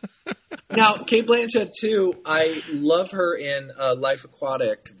 Now, Cate Blanchett too. I love her in Life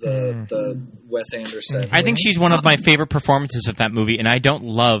Aquatic, the Wes Anderson. I think she's one of my favorite performances of that movie, and I don't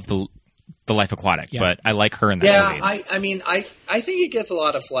love the Life Aquatic, but I like her in that movie. I mean, I think it gets a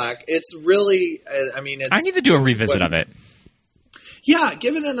lot of flack. It's really, I need to do a revisit of it. Yeah,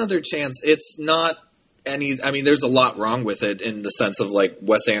 give it another chance. It's not there's a lot wrong with it in the sense of like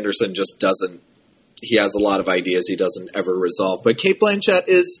Wes Anderson just doesn't. He has a lot of ideas he doesn't ever resolve. But Cate Blanchett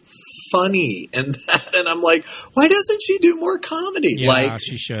is funny, and I'm like, why doesn't she do more comedy? Yeah, like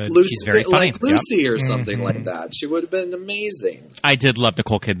she should. She's very funny, like Lucy or something like that. She would have been amazing. I did love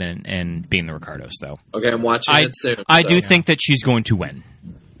Nicole Kidman and Being the Ricardos, though. Okay, I'm watching it soon. I do think that she's going to win.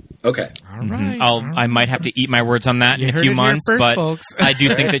 Okay, all right. I might have to eat my words on that in a few months, but I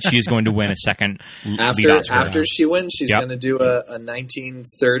do think that she is going to win a second lead Oscar. After she wins, she's going to do a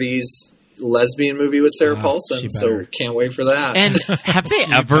 1930s. Lesbian movie with Sarah Paulson, so can't wait for that. And have they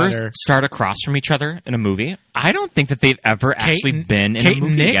ever starred across from each other in a movie? I don't think that they've ever actually been in a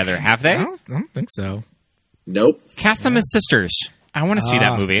movie together, have they? I don't think so. Nope. Cast them as sisters. I want to see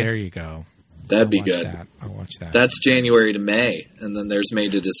that movie. There you go. That'd be good. I'll watch that. That's January to May, and then there's May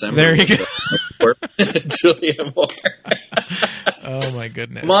to December. There you go. Julia Moore. Oh my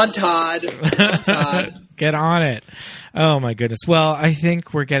goodness. Come on, Todd. Get on it. Oh my goodness. Well, I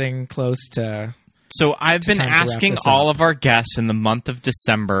think we're getting close to. So I've been asking all of our guests in the month of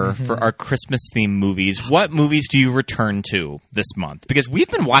December for our Christmas themed movies. What movies do you return to this month? Because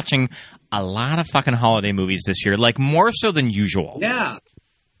we've been watching a lot of fucking holiday movies this year, like more so than usual. Yeah.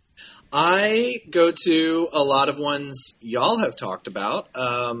 I go to a lot of ones y'all have talked about.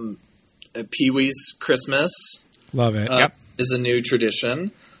 Pee-wee's Christmas. Love it. Is a new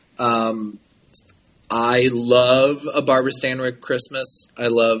tradition. I love A Barbara Stanwyck Christmas. I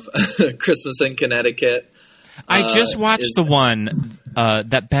love Christmas in Connecticut. I just watched the one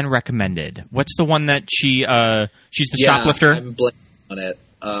that Ben recommended. What's the one that she's the shoplifter? I'm blanking on it.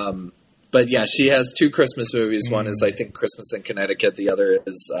 But yeah, she has two Christmas movies. One is, I think, Christmas in Connecticut. The other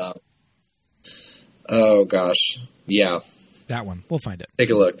is, oh gosh, yeah. That one. We'll find it. Take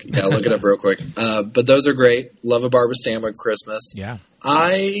a look. Yeah, look it up real quick. But those are great. Love a Barbara Stanwyck Christmas. Yeah.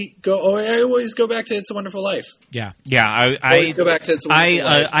 I always go back to It's a Wonderful Life. Yeah. Yeah. I always go back to It's a Wonderful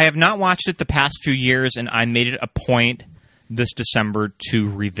Life. I have not watched it the past few years, and I made it a point this December to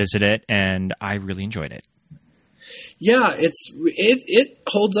revisit it, and I really enjoyed it. Yeah, it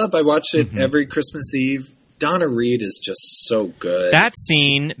holds up. I watch it every Christmas Eve. Donna Reed is just so good. That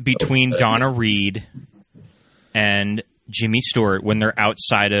scene between Donna Reed and Jimmy Stewart when they're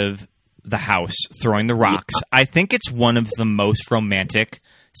outside of the house throwing the rocks, I think it's one of the most romantic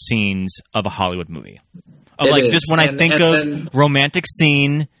scenes of a Hollywood movie. Just when I think of romantic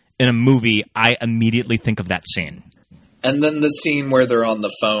scene in a movie, I immediately think of that scene. And then the scene where they're on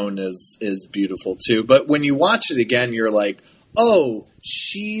the phone is beautiful too. But when you watch it again, you're like, oh,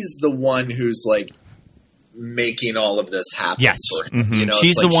 she's the one who's like making all of this happen for him. Mm-hmm. You know,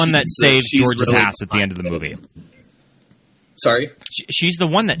 she's the one that saves George's really ass at the end of the movie. Sorry? She's the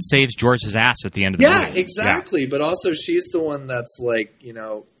one that saves George's ass at the end of the movie. Yeah, exactly. But also she's the one that's like, you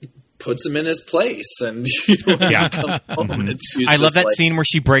know, puts him in his place. And you know, I love that scene where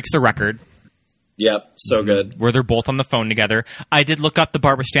she breaks the record. Yep, so good. Where they're both on the phone together. I did look up the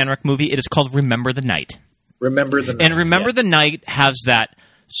Barbara Stanwyck movie. It is called Remember the Night. Remember the Night. And Remember the Night has that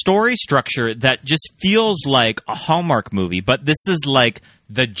story structure that just feels like a Hallmark movie, but this is like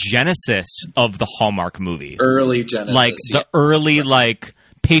the genesis of the Hallmark movie. Early genesis. Like the early, like,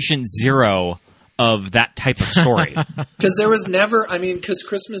 patient zero of that type of story. Because there was never, because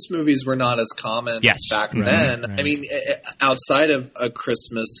Christmas movies were not as common back then. Right. I mean, outside of A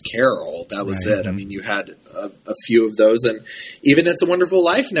Christmas Carol, that was it. I mean, you had a few of those. And even It's a Wonderful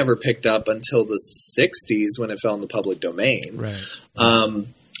Life never picked up until the 60s when it fell in the public domain. Right.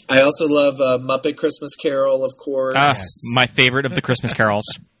 I also love Muppet Christmas Carol, of course. My favorite of the Christmas carols.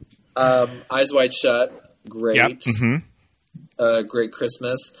 Eyes Wide Shut. Great. Yep. Mm-hmm. Great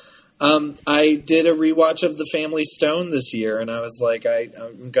Christmas. I did a rewatch of The Family Stone this year, and I was like,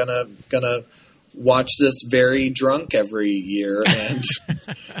 I'm gonna watch this very drunk every year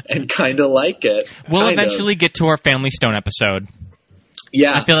and kind of like it. We'll eventually get to our Family Stone episode.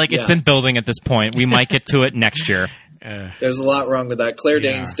 Yeah, I feel like it's been building at this point. We might get to it next year. There's a lot wrong with that. Claire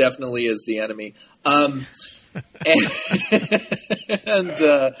Danes definitely is the enemy. That's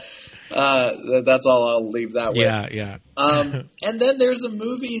all I'll leave that with. Yeah. And then there's a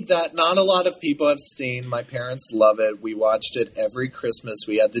movie that not a lot of people have seen. My parents love it. We watched it every Christmas.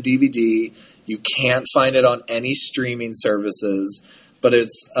 We had the DVD. You can't find it on any streaming services, but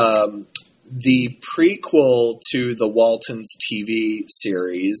it's the prequel to the Waltons TV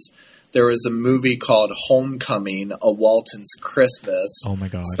series. There was a movie called Homecoming, A Waltons Christmas. Oh my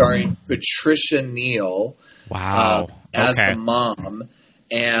God. Starring Patricia Neal. Wow. As the mom.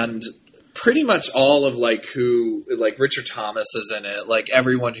 And pretty much all of Richard Thomas is in it, like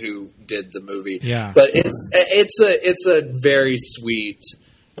everyone who did the movie. Yeah. But it's a very sweet.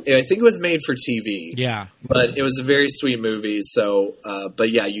 I think it was made for TV. Yeah. But it was a very sweet movie. So, but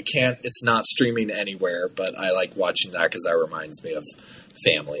yeah, you can't. It's not streaming anywhere. But I like watching that because that reminds me of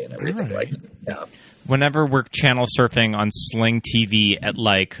family and everything like that. Yeah. Whenever we're channel surfing on Sling TV at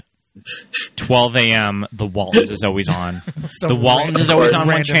 12 a.m., The Waltons is always on. The Waltons is always on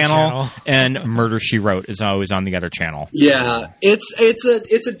one channel, and Murder, She Wrote is always on the other channel. Yeah,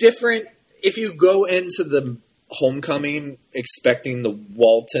 it's a different. If you go into the Homecoming expecting the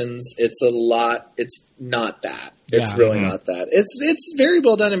Waltons, it's not that. It's really not that. It's very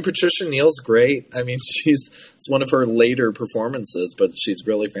well done, and Patricia Neal's great. I mean, it's one of her later performances, but she's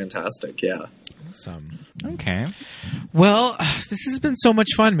really fantastic. Yeah. Awesome. Okay. Well, this has been so much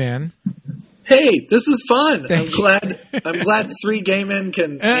fun, man. Hey, this is fun. I'm glad three gay men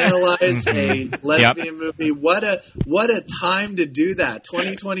can analyze a lesbian movie. What a time to do that.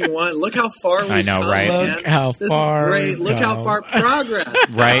 2021. Look how far we've come, right? Man. Look how this far. Is great. Look how far progress.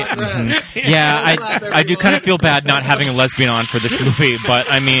 Right. Progress. Mm-hmm. Yeah, I do kind of feel bad not having a lesbian on for this movie,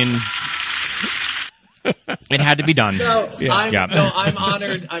 but I mean, it had to be done. I'm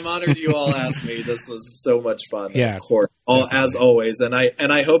honored. I'm honored you all asked me. This was so much fun. Yeah. Of course, as always. And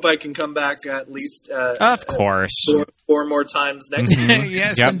I hope I can come back at least. Of course. Four more times next year.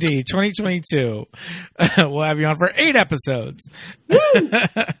 Yes, indeed. 2022. We'll have you on for 8 episodes. Woo!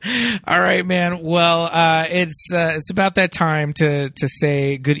 All right, man. Well, it's about that time to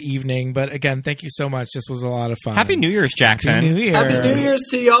say good evening. But again, thank you so much. This was a lot of fun. Happy New Year's, Jackson. Happy New Year. Happy New Year's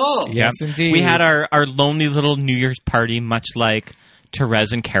to y'all. Yes, indeed. We had our lonely little New Year's party, much like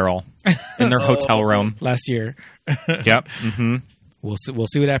Therese and Carol in their hotel room last year. Yep. Mm-hmm. We'll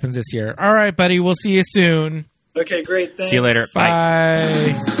see what happens this year. All right, buddy. We'll see you soon. Okay, great. Thanks. See you later. Bye.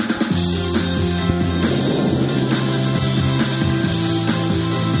 Bye.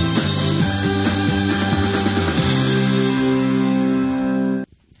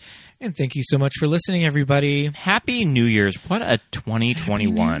 And thank you so much for listening, everybody. Happy New Year's. What a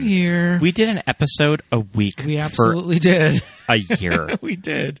 2021. Happy New Year. We did an episode a week. We absolutely did. A year. We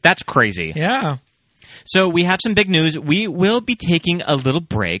did. That's crazy. Yeah. So we have some big news. We will be taking a little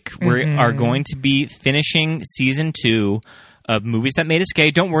break. We are going to be finishing season 2 of Movies That Made Us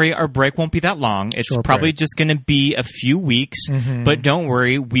Gay. Don't worry, our break won't be that long. It's probably just going to be a few weeks. But don't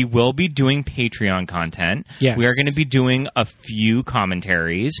worry, we will be doing Patreon content. Yes. We are going to be doing a few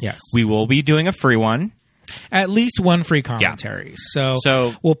commentaries. Yes. We will be doing a free one. At least one free commentary. Yeah.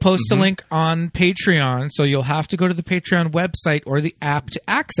 So we'll post a link on Patreon. So you'll have to go to the Patreon website or the app to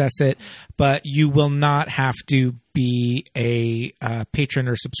access it, but you will not have to be a patron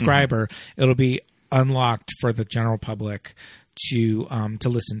or subscriber. It'll be unlocked for the general public to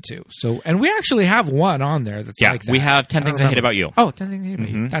listen to. So, and we actually have one on there that's like that. We have 10 Things I Hate About You. Oh, 10 Things I Hate About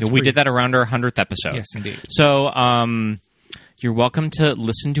You. That's we free. did that around our 100th episode. Yes, indeed. So, you're welcome to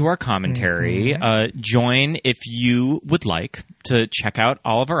listen to our commentary. Join if you would like to check out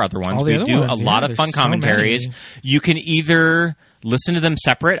all of our other ones. We do a lot of fun commentaries. You can either listen to them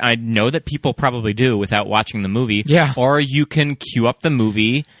separate. I know that people probably do without watching the movie. Yeah. Or you can queue up the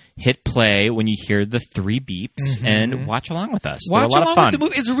movie, hit play when you hear the 3 beeps, and watch along with us. They're a lot of fun. With the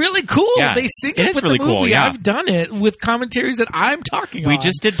movie. It's really cool. Yeah. They sync It up is with really the movie. cool, yeah. I've done it with commentaries that I'm talking on. We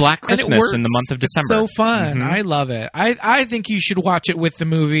just did Black And it Christmas in the works. month of December. It's so fun. I love it. I think you should watch it with the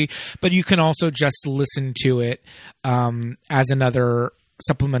movie, but you can also just listen to it as another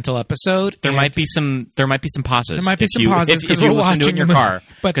supplemental episode. There might be some pauses. There might be some pauses if you listen to it in your car,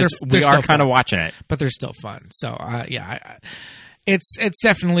 but we are kind of watching it. But they're still fun. So it's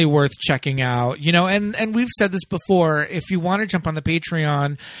definitely worth checking out. You know, and we've said this before. If you want to jump on the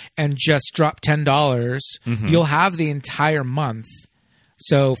Patreon and just drop $10, you'll have the entire month.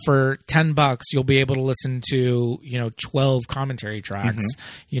 So for $10, you'll be able to listen to 12 commentary tracks,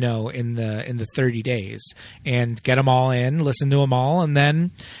 in the 30 days, and get them all in, listen to them all, and then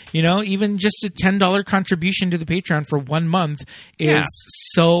even just a $10 contribution to the Patreon for 1 month is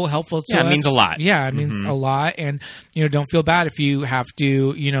so helpful to us. It means a lot. Yeah, it means a lot, and don't feel bad if you have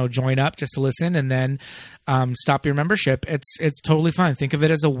to join up just to listen and then stop your membership. It's totally fine. Think of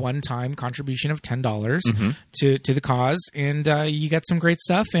it as a one-time contribution of $10 to the cause, and you get some great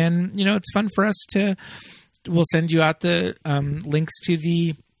stuff. And it's fun for us to. We'll send you out the links to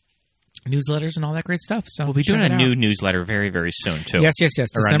the newsletters and all that great stuff. So we'll be doing a new newsletter very, very soon too. Yes.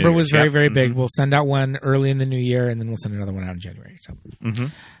 December was very, very big. We'll send out one early in the new year, and then we'll send another one out in January. So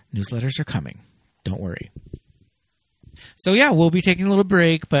newsletters are coming. Don't worry. So we'll be taking a little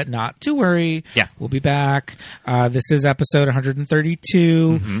break, but not to worry. Yeah. We'll be back. This is episode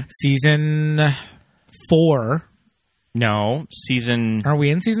 132, season 4. No, season... Are we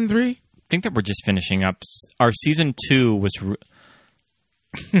in season 3? I think that we're just finishing up. Our season 2 was...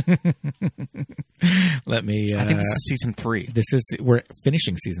 Let me... I think this is season 3. We're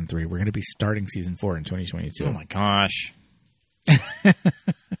finishing season 3. We're going to be starting season 4 in 2022. Oh my gosh.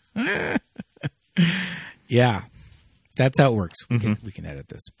 Yeah. That's how it works. We can edit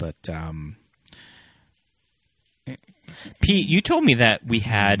this, but Pete, you told me that we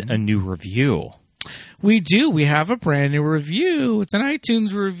had a new review. We do. We have a brand new review. It's an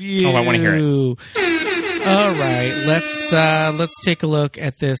iTunes review. Oh, I want to hear it. All right, let's take a look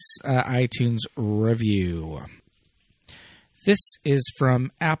at this iTunes review. This is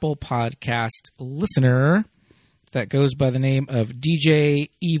from Apple Podcast listener that goes by the name of DJ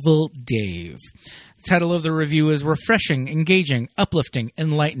Evil Dave. The title of the review is Refreshing, Engaging, Uplifting,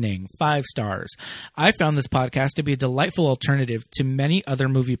 Enlightening, 5 stars. I found this podcast to be a delightful alternative to many other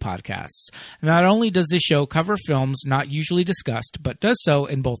movie podcasts. Not only does this show cover films not usually discussed, but does so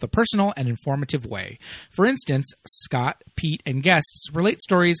in both a personal and informative way. For instance, Scott, Pete, and guests relate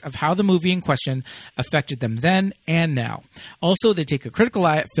stories of how the movie in question affected them then and now. Also, they take a critical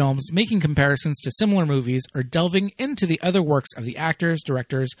eye at films, making comparisons to similar movies or delving into the other works of the actors,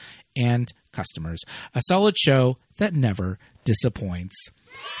 directors, and customers. A solid show that never disappoints.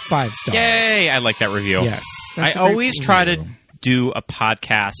 5 stars. Yay! I like that review. Yes. I always try to do a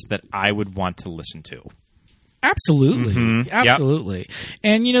podcast that I would want to listen to. Absolutely. Absolutely. Yep.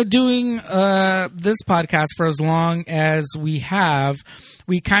 And, doing this podcast for as long as we have,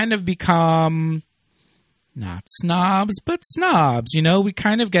 we kind of become not snobs, but snobs. We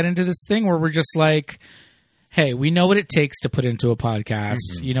kind of get into this thing where we're just like, hey, we know what it takes to put into a podcast.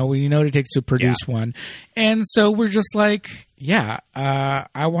 We know what it takes to produce one. And so we're just like, I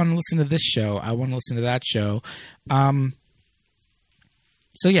want to listen to this show. I want to listen to that show.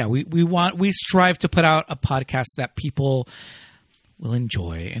 So we strive to put out a podcast that people will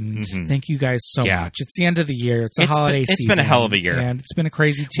enjoy. And thank you guys so much. It's the end of the year. It's a holiday season. It's been a hell of a year. And it's been a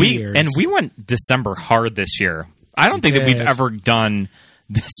crazy 2 years. And we went December hard this year. I don't think that we've ever done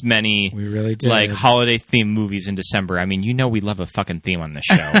this many holiday themed movies in December. I mean, we love a fucking theme on this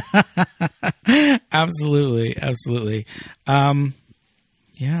show. Absolutely.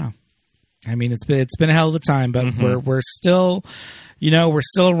 Yeah. I mean, it's been a hell of a time, but we're still, we're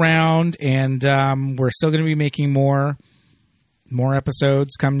still around, and we're still going to be making more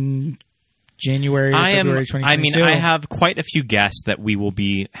episodes come January, February 2022. I mean, I have quite a few guests that we will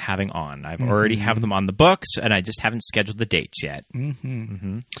be having on. I've already have them on the books, and I just haven't scheduled the dates yet.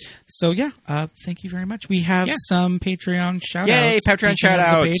 So, thank you very much. We have some Patreon shout-outs. Yay, Patreon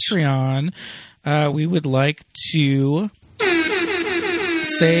shout-outs. Patreon, we would like to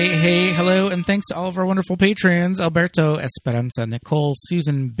say hey, hello, and thanks to all of our wonderful patrons: Alberto, Esperanza, Nicole,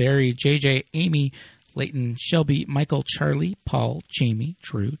 Susan, Barry, JJ, Amy, Leighton, Shelby, Michael, Charlie, Paul, Jamie,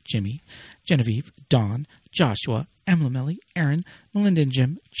 Drew, Jimmy, Genevieve, Dawn, Joshua, Emma Melly, Aaron, Melinda and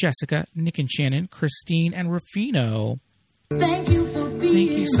Jim, Jessica, Nick and Shannon, Christine, and Rufino. Thank you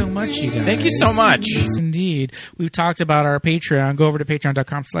so much, you guys. Thank you so much. Yes, indeed. We've talked about our Patreon. Go over to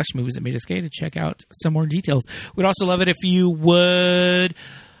patreon.com/moviesthatmadeusgay to check out some more details. We'd also love it if you would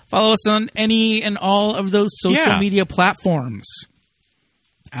follow us on any and all of those social media platforms.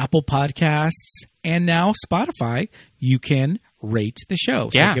 Apple Podcasts, and now Spotify. You can rate the show.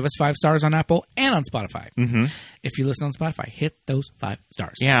 So give us 5 stars on Apple and on Spotify. If you listen on Spotify, hit those 5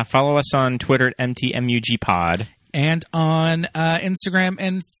 stars. Yeah, follow us on Twitter at MTMUGPod. And on Instagram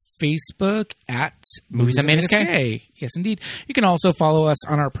and Facebook at Movies That Made Us Gay. Yes, indeed. You can also follow us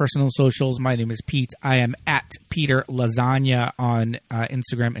on our personal socials. My name is Pete. I am at Peter Lasagna on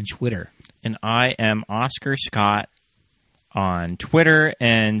Instagram and Twitter. And I am Oscar Scott on Twitter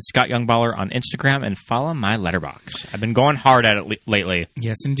and Scott Youngballer on Instagram, and follow my letterbox. I've been going hard at it lately.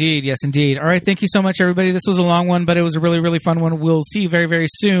 Yes, indeed. Yes, indeed. All right. Thank you so much, everybody. This was a long one, but it was a really, really fun one. We'll see you very, very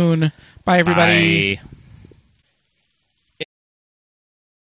soon. Bye, everybody. Bye.